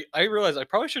 Like I realized I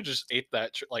probably should just ate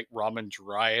that like ramen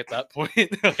dry at that point.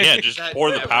 Like, Yeah, just That pour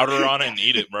the never- powder on it and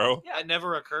eat it, bro. That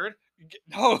never occurred.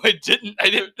 no, I didn't. I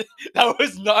didn't. That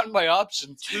was not my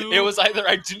options. It was either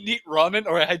I didn't eat ramen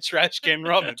or I had trash can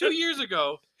ramen. 2 years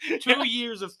ago. 2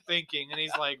 years of thinking, and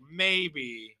he's like,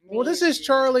 maybe. Well, this is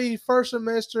Charlie first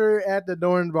semester at the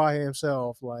dorm by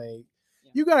himself. Like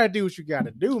you gotta do what you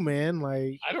gotta do, man.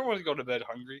 Like I don't want to go to bed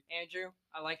hungry. Andrew,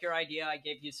 I like your idea. I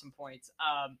gave you some points.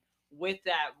 With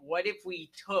that, what if we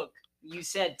took? You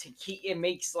said it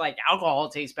makes like alcohol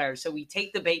taste better. So we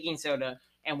take the baking soda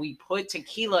and we put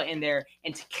tequila in there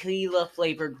and tequila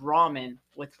flavored ramen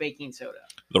with baking soda.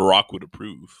 The Rock would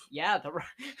approve. Yeah,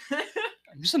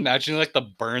 I'm just imagining like the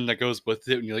burn that goes with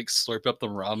it when you like slurp up the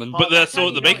ramen. But that's how what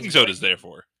you the know baking it's soda great. is there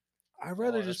for. I'd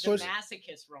rather Oh, just the put.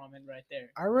 masochist ramen right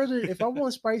there. I rather if I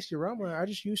want spicy ramen, I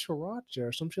just use sriracha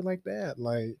or some shit like that.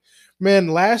 Like, man,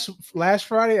 last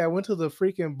Friday I went to the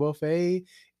freaking buffet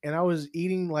and I was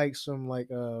eating like some like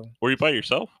Were you by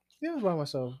yourself? yeah, I was by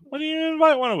myself Why didn't you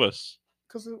invite one of us?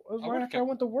 because it was I right would've after I kept-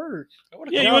 went to work. I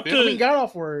would've Yeah, come you with went I to- mean, got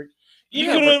off work. You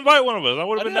Yeah, could but- have invited one of us. I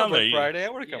would I have been didn't down have there. work Friday. I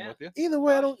would have come Yeah. with you. Either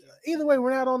way, I don't. Either way,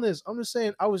 we're not on this. I'm just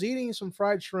saying I was eating some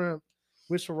fried shrimp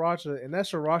with sriracha, and that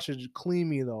sriracha just cleaned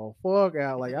me the fuck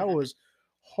out. Like I was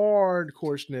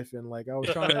hardcore sniffing. Like I was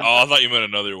trying Oh, to. I thought you meant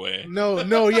another way. No,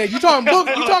 yeah, you talking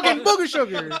booger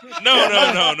sugar. No.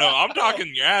 I'm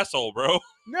talking your asshole, bro.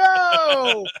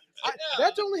 No,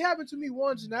 that's only happened to me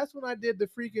once, and that's when I did the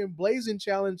freaking blazing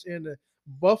challenge and the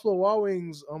Buffalo Wild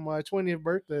Wings on my 20th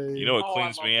birthday. You know what Oh,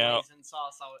 cleans I me love out? blazing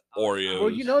sauce. Oreos. well,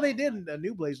 you know they did a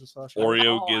new blazing sauce. Right?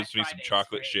 Oreo Oh, I gives me tried some it. It's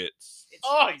chocolate great. shits. It's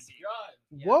Oh, spicy. God.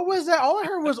 Yeah. What was that? All I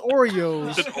heard was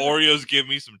Oreos. Oreos give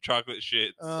me some chocolate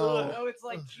shits. No, it's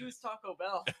like Q's Taco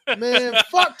Bell. Man,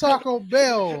 fuck Taco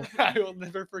Bell. I will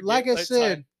never forget. Like I that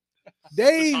said, time.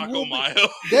 they Taco will be, Mayo.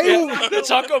 they Yeah, will, the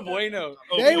Taco Bueno.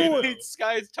 Oh, They Bueno. would- It's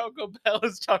Sky's Taco Bell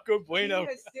is Taco He Bueno.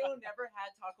 has still never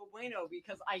had Taco Bueno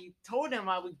because I told him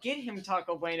I would get him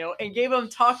Taco Bueno and gave him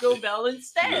Taco Bell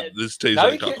instead. This tastes Now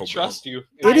like he Taco can't Bell. trust you.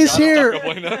 It is here. Taco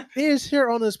Bueno. It is here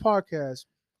on this podcast,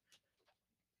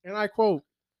 and I quote: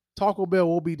 "Taco Bell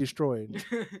will be destroyed.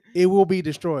 It will be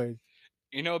destroyed.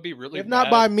 You know, it'd be really If not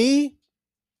bad. by me,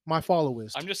 my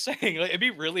followers." I'm just saying, like, it'd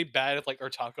be really bad if like our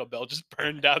Taco Bell just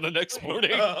burned down the next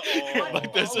morning.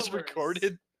 Like this is Followers.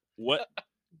 recorded. What?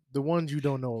 The ones you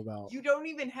don't know about. You don't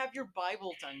even have your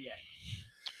Bible done yet.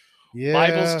 Yeah,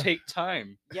 Bibles take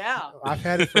time. Yeah. I've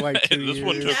had it for like 2 This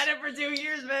one years. You took- had it for 2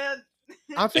 years, man.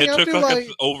 I It think I'm took through like, like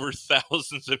over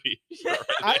thousands of years.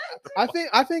 I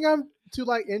think I'm to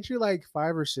like entry like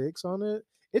 5 or 6 on it.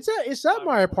 It's at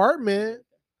my apartment.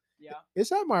 Yeah.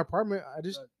 It's at my apartment. I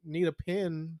just need a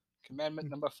pin. Commandment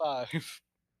number 5.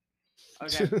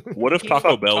 Okay. What if Keep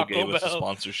Taco up, Bell Taco gave us a Bell.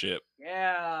 sponsorship?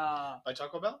 Yeah. By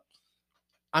Taco Bell?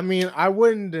 I mean, I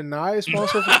wouldn't deny a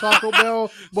sponsor for Taco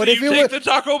Bell, but So if you it take was the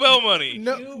Taco Bell money.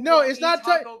 no, You no, will it's eat not.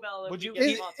 Ta- Taco Bell if Would we you get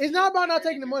it's sponsored. not about not You heard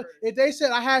taking the it money. first. If they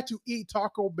said I had to eat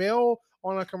Taco Bell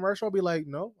on a commercial, I'd be like,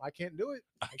 no, I can't do it.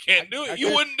 I can't do I it. You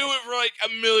can't- wouldn't do it for like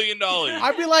 $1 million.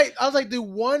 I'd be like, I was like, the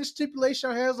one stipulation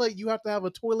I have is like you have to have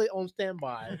a toilet on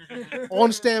standby.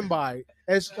 On standby.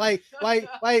 It's like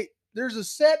there's a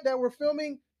set that we're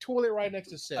filming, toilet right next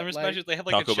to set. I'm just Like, imagining they have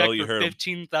like Taco a check Bell, you for heard 'em.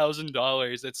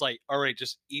 $15,000. It's like, all right,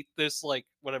 just eat this like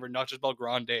whatever Nachos Bel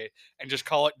Grande and just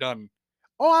call it done.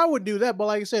 oh, I would do that, but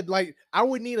like I said, like I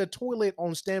would need a toilet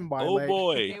on standby. Oh like,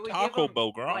 boy, They would give Taco 'em, Bell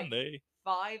like, Grande.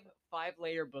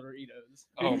 five-layer burritos.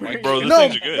 Oh my Bro, this No,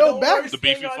 things are good. no, The back- worst The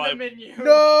beefy thing on five- the menu.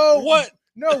 No, What?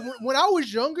 No, when I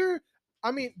was younger,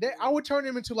 I mean, I would turn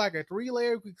them into like a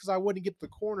 3-layer because I wouldn't get the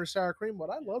corner sour cream. But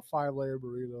I love 5-layer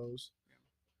burritos.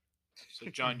 So,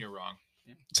 John, you're wrong.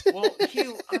 Well,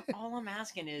 Q, all I'm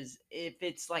asking is if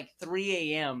it's like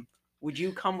 3 a.m., would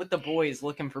you come with the boys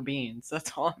looking for beans?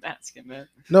 That's all I'm asking, man.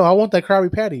 No, I want that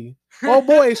Krabby Patty. Oh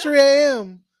boy, it's 3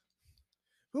 a.m.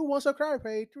 Who wants a Krabby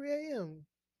Patty? 3 a.m.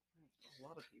 A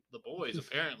lot of people. The boys,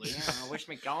 apparently. Yeah, I wish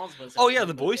McDonald's was. Oh open, yeah,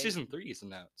 the but Boys they- season 3 is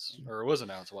announced, or it was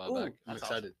announced a while Ooh, back. I'm that's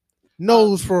excited.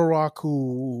 Nose for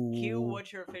Raku. Q,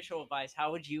 what's your official advice?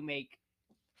 How would you make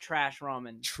trash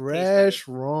ramen? taste Trash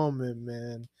better? ramen,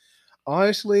 man.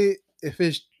 Honestly, if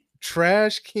it's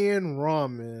trash can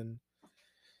ramen,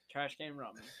 Trash can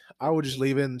ramen. I would just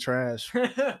leave it in the trash.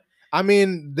 I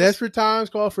mean, desperate times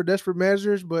call for desperate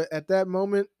measures, but at that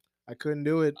moment, I couldn't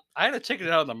do it. I had to take it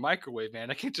out of the microwave,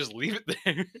 man. I can't just leave it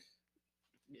there.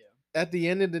 At the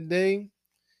end of the day,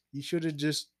 you should have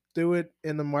just threw it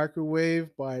in the microwave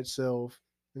by itself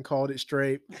and called it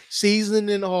straight. Seasoned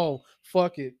and all.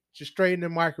 Fuck it. Just straight in the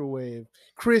microwave.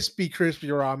 Crispy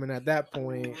ramen at that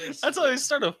point. That's how they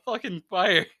start a fucking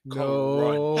fire.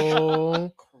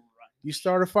 No. You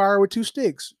start a fire with 2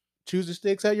 sticks. Choose the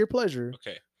sticks at your pleasure.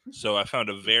 Okay, so I found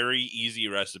a very easy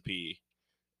recipe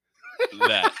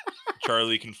that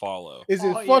Charlie can follow. Is it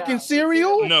Oh, fucking yeah.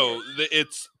 cereal? No,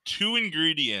 it's 2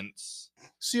 ingredients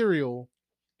Cereal.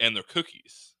 and they're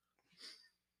cookies.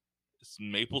 It's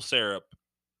maple syrup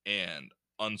and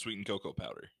unsweetened cocoa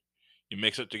powder. You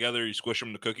mix it together, you squish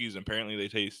them to cookies, and apparently they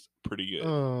taste pretty good.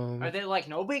 Are they like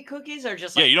no bake cookies or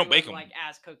just Yeah, like you don't bake regular, 'em. like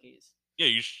as cookies? Yeah,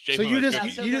 you shape So them you as just- Yeah,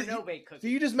 cookies. so you they're just- no bake cookies. So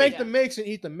you just make Yeah. the mix and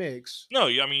eat the mix. No,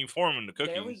 I mean you form them to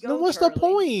There we cookies. go. Then what's Charlie. the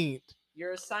point?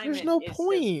 Your assignment no is to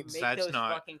point. make That's those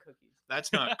not- fucking cookies.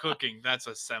 That's not cooking. That's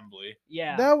assembly.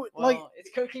 Yeah. That would well, like it's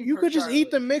cooking. you for could just eat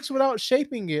the Charlie. mix without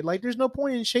shaping it. Like there's no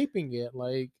point in shaping it.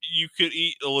 Like You could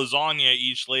eat a lasagna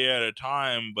each layer at a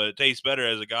time, but it tastes better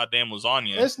as a goddamn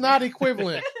lasagna. it's not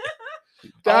equivalent.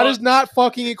 That is not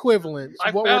fucking equivalent.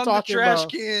 I what found we're talking the trash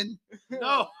about. can.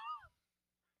 No.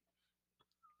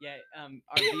 Yeah. Our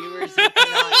viewers,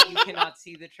 you cannot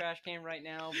see the trash can right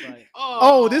now, but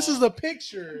Oh, this is a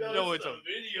picture. No, it's a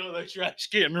video of the trash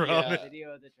can ramen. Yeah.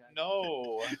 video of the trash.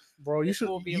 No. Bro, you This should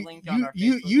will be you, linked on our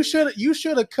you, Facebook you page.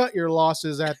 should have cut your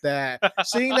losses at that.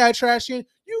 Seeing that trash can,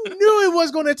 you knew it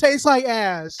was gonna taste like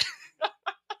ass.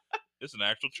 It's an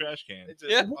actual trash can. It's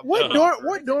Yeah. What Yeah. dorm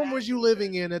what dorm was you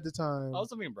living in at the time? I was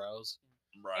living in Browse.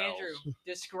 Andrew,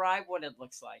 describe what it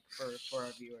looks like for our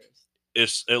viewers.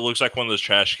 It looks like one of those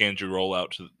trash cans you roll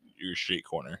out to your street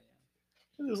corner.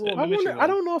 This little I miniature wonder. I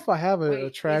don't know if I have a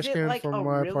Wait, trash is it can like from a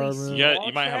my really apartment. Yeah, small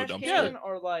you might have a trash dumpster. can,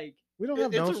 or like We don't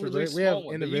have It's a dumpsters, really right? We have small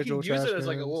one, but individual you can use trash it as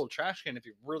like a cans. little trash can if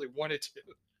you really wanted to.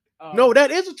 No,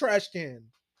 that is a trash can.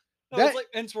 No, That- it's like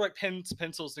and it's for like pens,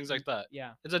 pencils, things like that.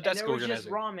 yeah. It's a And desk there was just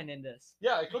organizer. ramen in this.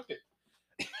 Yeah, I cooked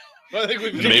it. I think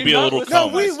we've Maybe a little No,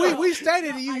 cum. we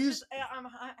stated you I use. I'm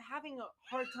having a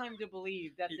hard time to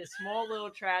believe that this small little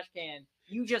trash can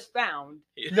you just found,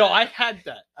 No, I had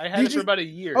that. I had Did it for you- about a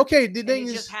year. Okay, the and thing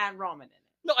it is, just had ramen in it.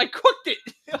 No, I cooked it.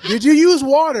 did you use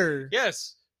water?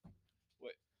 Yes.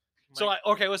 So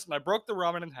okay, listen. I broke the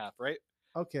ramen in half, right?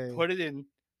 Okay. Put it in,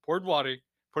 poured water,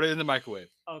 put it in the microwave.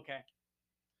 Okay.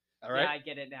 All right. Yeah, I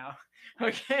get it now.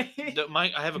 Okay.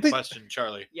 Mike, I have a The- question,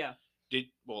 Charlie. Yeah.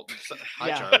 Hi,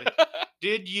 Yeah. Charlie.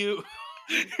 Did you?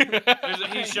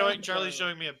 Charlie's Charlie.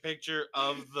 showing me a picture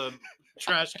of the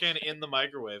trash can in the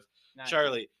microwave. Nice.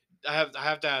 Charlie, I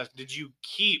have to ask, did you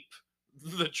keep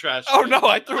the trash Oh can? no,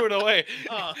 I threw it away.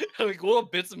 Oh. Like little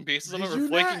bits and pieces of Did it you were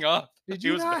flaking off. Did It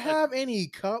you was not bad. have any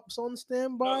cups on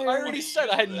standby? I already said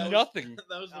I had That was- nothing.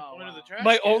 That was the Oh, point of the wow. trash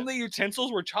My can. only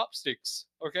utensils were chopsticks.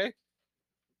 Okay.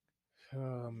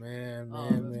 Oh man, Oh,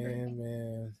 man, that's great.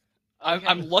 man.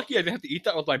 I'm lucky I didn't have to eat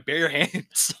that with my bare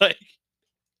hands. Like.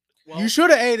 Well, You should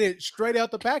have ate it straight out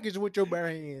the package with your bare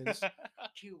hands.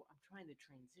 Q, I'm trying to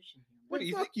transition here. What do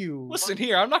you Fuck you. Listen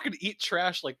here, I'm not going to eat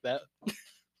trash like that.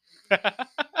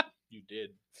 You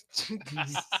did.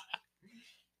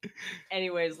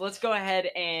 Anyways, let's go ahead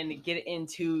and get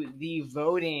into the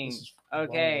voting. This is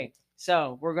Okay, wild.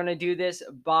 so we're gonna do this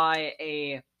by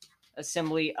a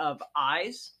assembly of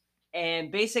eyes,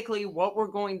 and basically what we're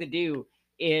going to do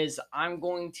is I'm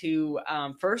going to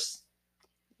first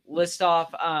list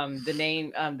off the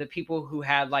name, the people who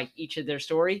had like each of their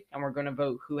story, and we're gonna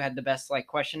vote who had the best like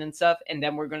question and stuff, and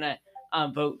then we're gonna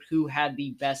vote who had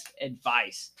the best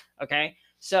advice. Okay,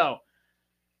 so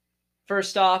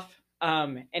first off,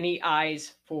 any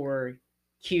eyes for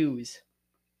Q's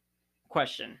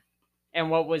question? And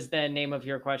what was the name of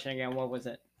your question again? What was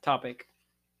it? Topic.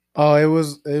 Oh, it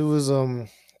was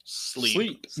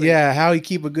Sleep. yeah, how he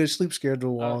keep a good sleep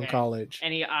schedule while in Okay. college.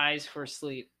 Any eyes for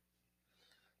sleep?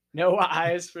 No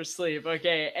eyes for sleep.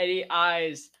 Okay. Any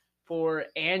eyes for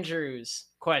Andrew's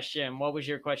question? What was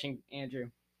your question, Andrew?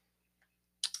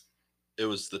 It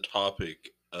was the topic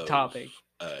of Topic.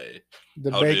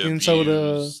 The how to baking soda.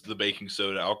 abuse the baking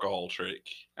soda alcohol trick.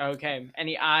 Okay.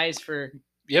 Any eyes for?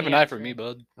 You have an Yeah, eye for sure. me,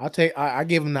 bud. I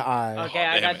give him the eye. Okay,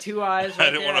 I damn got it. 2 eyes. I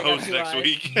Right didn't there. want to got host 2 next eyes.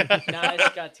 week. Nice,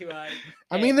 got 2 eyes.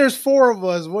 I Okay, mean, there's 4 of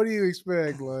us. What do you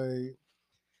expect? Like,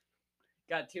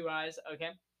 got 2 eyes.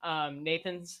 Okay.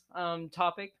 Nathan's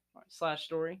topic /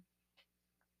 story.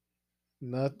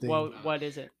 nothing. What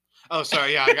is it? Oh,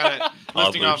 sorry. Yeah, I got it.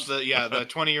 Listing off Toddlers. the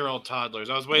 20-year-old toddlers.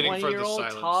 I was waiting for the 20-year-old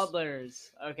silence.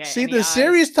 toddlers. Okay. See, any the eyes?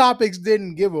 serious topics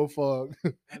didn't give a fuck. I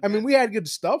Okay. mean, we had good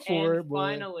stuff for And it, but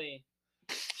finally,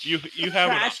 You have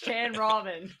Trash Can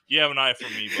Ramen. you have an eye for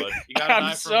me, bud. You got an I'm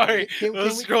eye for sorry. me? Can- I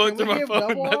was can we- scrolling can through we my give phone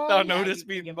double without eyes? notice Yeah, you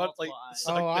being can about like. multiple eyes.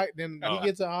 oh, sucked. then Oh. he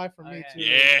gets an eye for me Okay. too.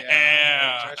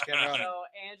 Yeah. Trash Can Ramen. So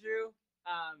Andrew,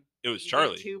 It was you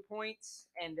Charlie. get 2 points,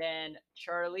 and then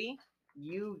Charlie,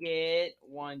 you get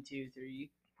 1, 2, 3,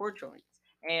 4 points,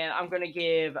 and I'm gonna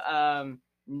give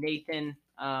Nathan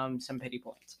some pity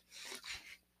points.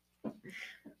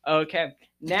 Okay,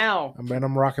 now I mean,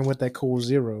 I'm rocking with that cool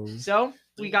 0. so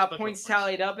we These got special points points.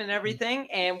 tallied up and everything,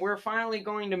 and we're finally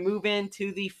going to move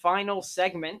into the final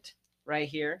segment right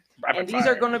here. And these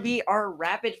are going to be our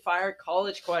rapid fire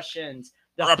college questions.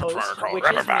 The host, which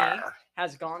is me,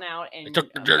 has gone out and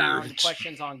took the found dirt.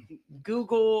 questions on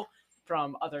Google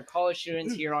from other college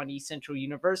students here on East Central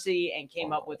University and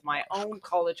came up with my own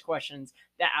college questions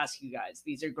that ask you guys.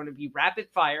 These are going to be rapid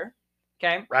fire.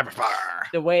 Okay. Rapid fire.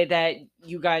 The way that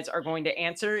you guys are going to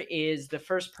answer is the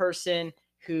first person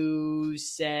who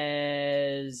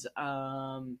says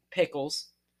Pickles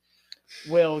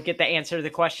will get the answer to the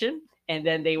question, and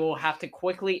then they will have to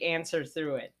quickly answer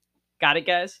through it. Got it,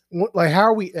 guys? Like, how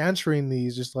are we answering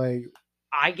these? Just like,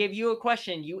 I give you a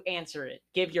question, you answer it.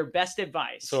 Give your best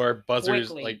advice. So our buzzers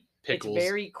Quickly. like Pickles. It's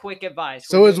very quick advice.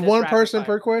 so We're it's doing this one rapid person fire.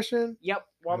 per question? Yep,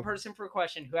 one Okay. person per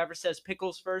question. Whoever says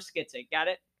Pickles first gets it. Got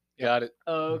it? Got it.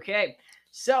 Okay.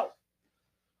 So,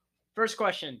 first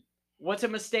question. What's a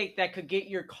mistake that could get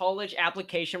your college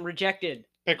application rejected?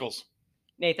 Pickles.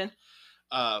 Nathan?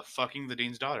 Fucking the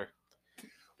dean's daughter.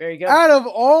 Very good. Out of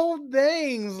all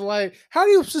things, like, how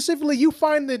do you specifically you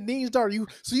find the dean's daughter?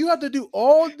 So you have to do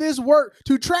all this work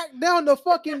to track down the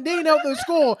fucking dean of the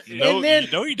school, No, and then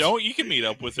you don't. You can meet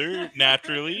up with her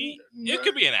naturally. It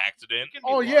could be an accident.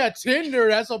 oh yeah, Tinder.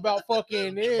 That's about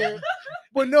fucking it.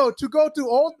 But no, to go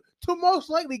to most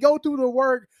likely go through the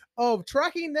work of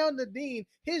tracking down the dean,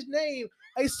 his name,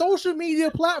 a social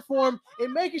media platform,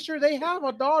 and making sure they have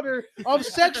a daughter of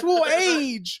sexual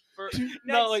age.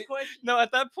 Next question. No,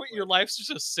 at that point, your life's just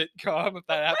a sitcom. If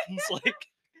that happens, like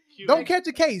Don't catch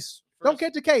a case. Don't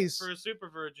catch a case. For a super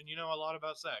virgin, you know a lot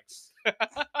about sex.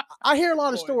 I hear a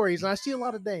lot of stories and I see a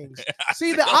lot of things.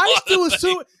 See, the eyes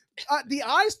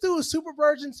to a super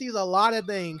virgin sees a lot of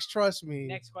things. Trust me.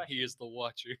 Next question. he is the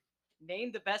watcher.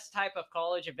 Name the best type of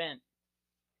college event.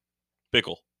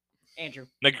 Pickle. Andrew.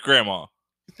 Naked grandma.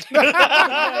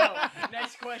 No.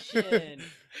 Next question.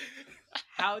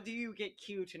 How do you get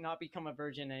Q to not become a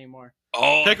virgin anymore?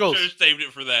 Oh, Pickles. I should have saved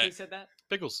it for Who that. said that?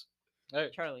 Pickles. Hey.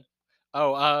 Charlie.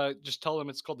 Oh, just tell them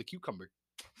it's called the cucumber.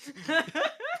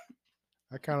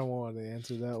 I kind of wanted to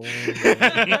answer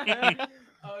that one.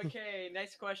 Okay,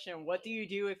 next question. What do you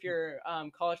do if your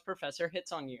college professor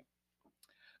hits on you?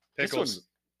 Pickles.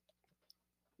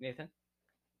 Nathan?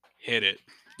 Hit it.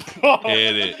 Oh.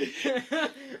 Hit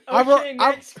it. Okay,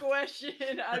 next question.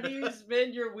 How do you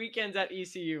spend your weekends at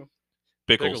ECU?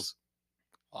 Pickles.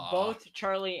 Both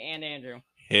Charlie and Andrew.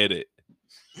 Hit it.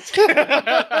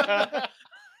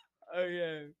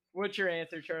 Okay. What's your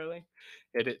answer, Charlie?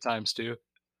 Hit it times 2.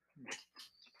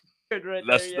 Good right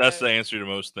That's there, that's yeah. the answer to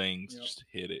most things. Yep. Just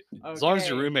hit it. As long as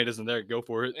your Okay. roommate isn't there, go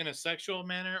for it. In a sexual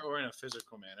manner or in a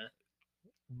physical manner?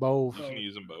 Both. You can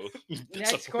use them both.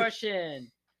 Next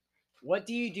question. What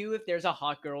do you do if there's a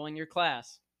hot girl in your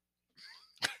class?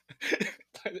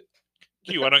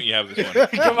 Q, why don't you have this one?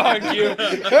 Come on, Q.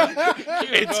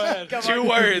 It's It's Come two on,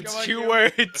 words. come on, Two Q.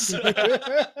 words.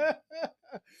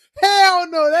 Hell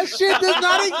no, that shit does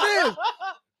not exist.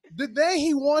 The thing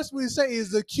he wants me to say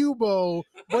is the Cubo,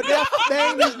 but that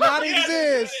thing does not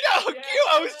exist. No, Q.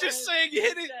 I was just saying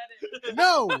hit it.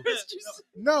 No, It's just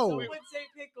no. Someone say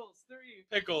Pickles. 3.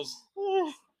 Pickles.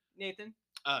 Nathan?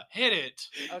 Hit it.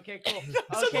 Okay, cool.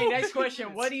 Okay, next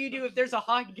question. What do you do if there's a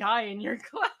hot guy in your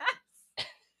class?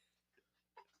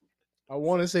 I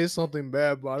want to say something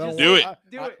bad, but I don't. Just do want-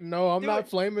 it. Do it. No, I'm Do not it.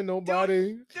 flaming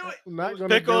nobody. Do it. I'm not gonna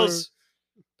Pickles.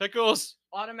 Pickles.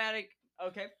 Automatic.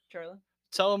 Okay, Charlie.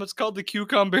 Tell them it's called the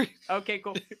cucumber. Okay,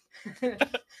 cool.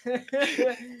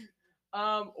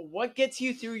 What gets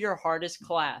you through your hardest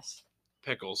class?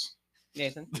 Pickles.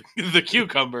 Nathan? The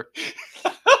cucumber.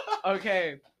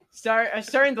 Okay.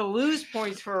 Starting to lose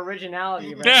points for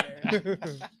originality right there. Do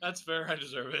That's fair. I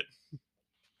deserve it.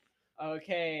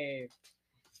 Okay.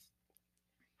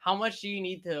 How much do you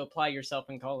need to apply yourself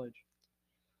in college?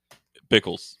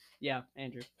 Pickles. Yeah,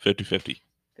 Andrew. 50-50.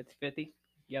 50-50?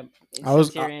 Yep. I was-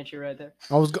 Sincere answer right there.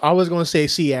 I was gonna say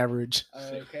C average.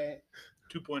 Okay.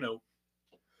 2.0.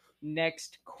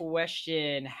 Next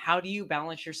question. How do you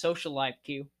balance your social life,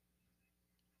 Q?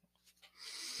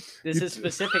 This is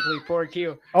specifically for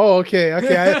Q. Oh, okay.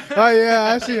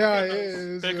 Yeah, I see how it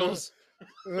is. Pickles.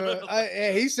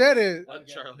 He said it. Let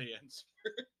Okay. Charlie answer.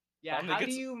 Yeah, Finally how do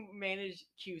gets- you manage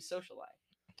Q's social life?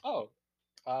 Oh.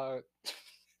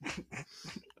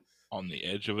 On the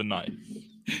edge of a knife.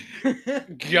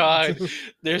 God.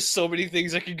 There's so many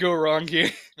things that could go wrong here.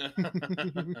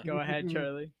 Go ahead,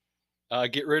 Charlie.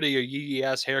 Get rid of your yee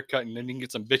ass haircut and then you can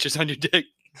get some bitches on your dick.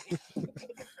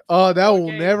 Oh, that will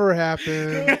Okay. never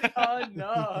happen. Good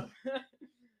enough. I-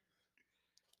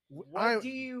 What do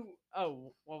you?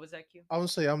 Oh, what was that, Q? I would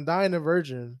say I'm dying a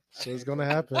virgin, so it's gonna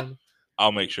happen.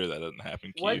 I'll make sure that doesn't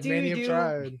happen, Q. What do Many you have do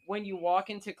tried. when you walk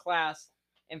into class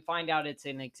and find out it's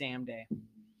an exam day?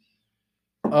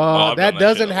 I've That done that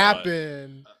doesn't shit a lot.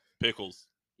 happen. Pickles.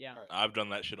 Yeah. I've done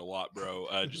that shit a lot, bro.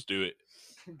 Just do it.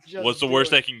 Just What's the do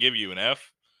worst it. they can give you? An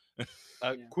F?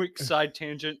 Yeah. Quick side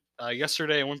tangent.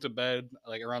 Yesterday I went to bed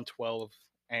like around 12,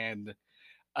 and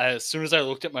as soon as I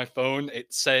looked at my phone,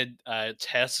 it said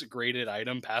test graded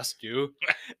item past due,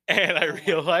 and I Oh my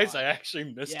realized God. I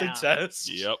actually missed Yeah. a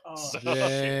test. Yep. Oh, So-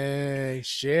 Dang,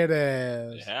 shit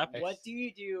It ass. happens. What do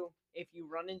you do if you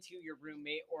run into your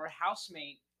roommate or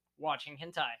housemate watching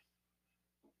hentai?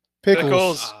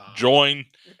 Pickles. Join.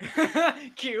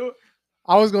 Q.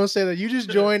 I was gonna say that you just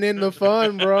joined in the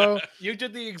fun, bro. You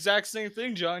did the exact same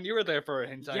thing, John. You were there for a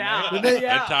hentai Yeah. night. Did they-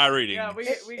 yeah. Hentai reading. Yeah,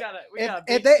 we got a if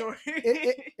big they- story.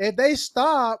 If they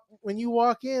stop when you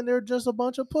walk in, they're just a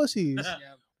bunch of pussies. Yeah.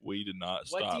 We did not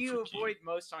stop. What do you for Q. avoid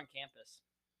most on campus?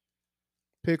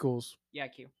 Pickles, Yeah,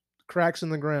 Q. cracks in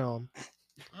the ground.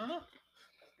 Huh?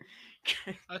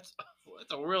 That's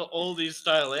a real oldies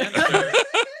style answer.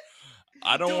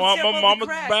 I don't Don't want step my on the mama's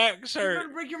crack. back, You're sir.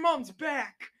 gonna break your mom's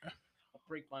back. I'll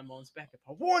break my mom's back if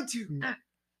I want to. Mm.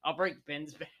 I'll break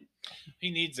Ben's back. He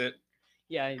needs it.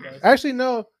 Yeah, he does. Actually,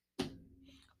 no.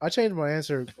 I changed my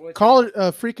answer. What's College,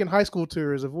 freaking high school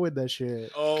tours. Avoid that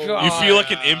shit. Oh, God. You feel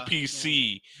like an yeah.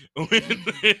 NPC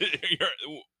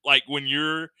when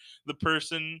you're the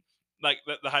person like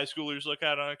that the high schoolers look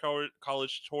at on a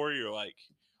college tour. You're like,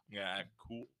 yeah,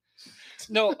 cool.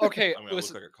 No, okay. I'm gonna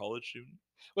look like a college student.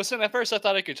 Listen, at first I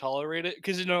thought I could tolerate it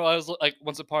because I was like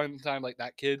once upon a time like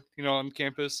that kid, on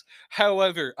campus.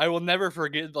 However, I will never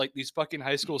forget like these fucking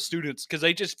high school students because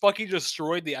they just fucking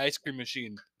destroyed the ice cream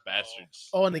machine. Bastards.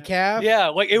 Oh, in the cab. Yeah,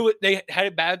 like they had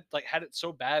it bad, like had it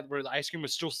so bad where the ice cream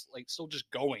was still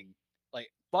just going. Like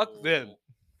fuck them.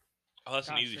 Oh, that's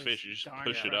an Gosh, each those fish. You just darn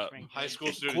push it up. freshmen High kids. school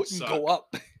It students couldn't suck. go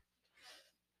up.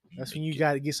 That's when you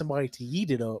got to get somebody to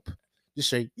eat it up. Just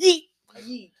say yeet.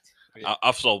 Yeet.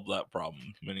 I've solved that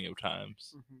problem many of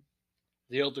times.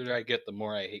 The older I get, the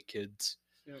more I hate kids.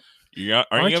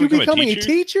 Aren't you becoming a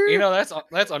teacher?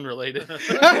 That's unrelated.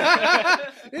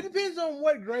 It depends on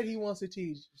what grade he wants to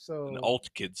teach. So And alt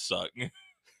kids suck.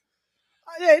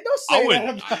 yeah, don't say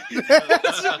I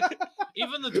that about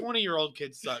Even the 20-year-old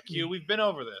kids suck. We've been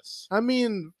over this. I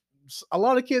mean, a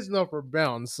lot of kids in upper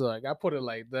bound suck. I put it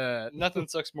like that. Nothing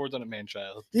sucks more than a man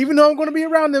child. Even though I'm going to be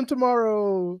around them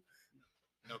tomorrow.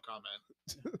 No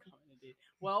comment.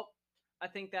 Well, I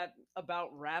think that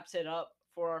about wraps it up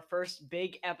for our first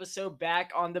big episode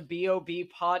back on the BOB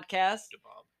podcast.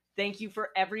 Thank you for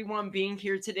everyone being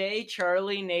here today.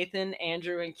 Charlie, Nathan,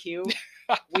 Andrew, and Q.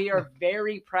 We are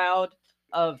very proud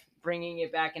of bringing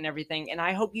it back and everything. And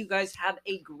I hope you guys had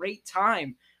a great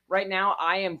time. Right now,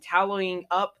 I am tallying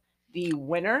up the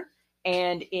winner.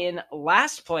 And in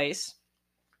last place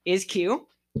is Q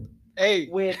Hey,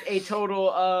 with a total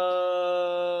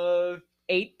of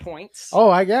 8 points. Oh,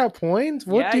 I got points.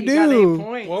 What yeah, to you got 8 do?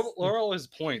 points. what are all his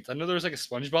points? I know there was like a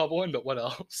SpongeBob one, but what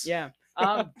else? Yeah.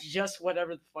 Just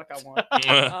whatever the fuck I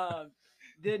want.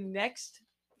 The next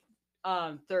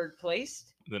third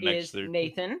place The next is third.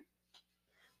 Nathan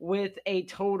with a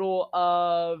total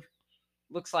of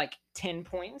looks like 10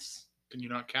 points. Can you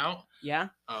not count? Yeah.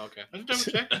 Oh, okay. Let's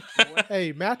double check.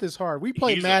 Hey, math is hard. We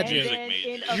play He's a magic. music And then major.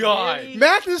 in a God. very-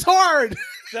 Math is hard.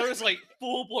 That was like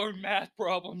full blown math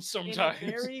problems in a sometimes.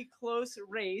 very close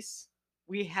race,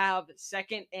 we have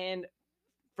second and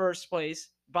first place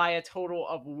by a total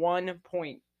of 1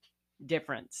 point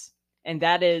difference. And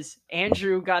that is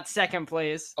Andrew got second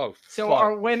place. Oh, So fuck.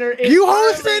 our winner is You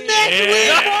hosting Charlie. next Yeah.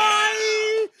 week, boy.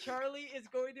 Charlie is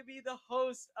going to be the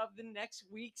host of the next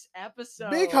week's episode.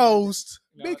 Big host.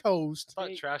 No, Big host. I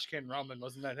thought Trash Can Ramen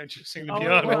wasn't that interesting to Oh, be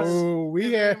it honest. was. Oh, It we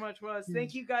very have. much was.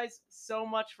 Thank you guys so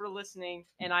much for listening,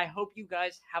 and I hope you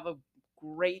guys have a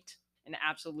great and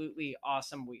absolutely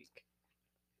awesome week.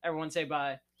 Everyone say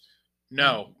bye.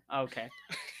 No. Okay.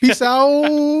 Peace out.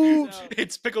 So-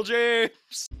 It's Pickle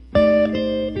James.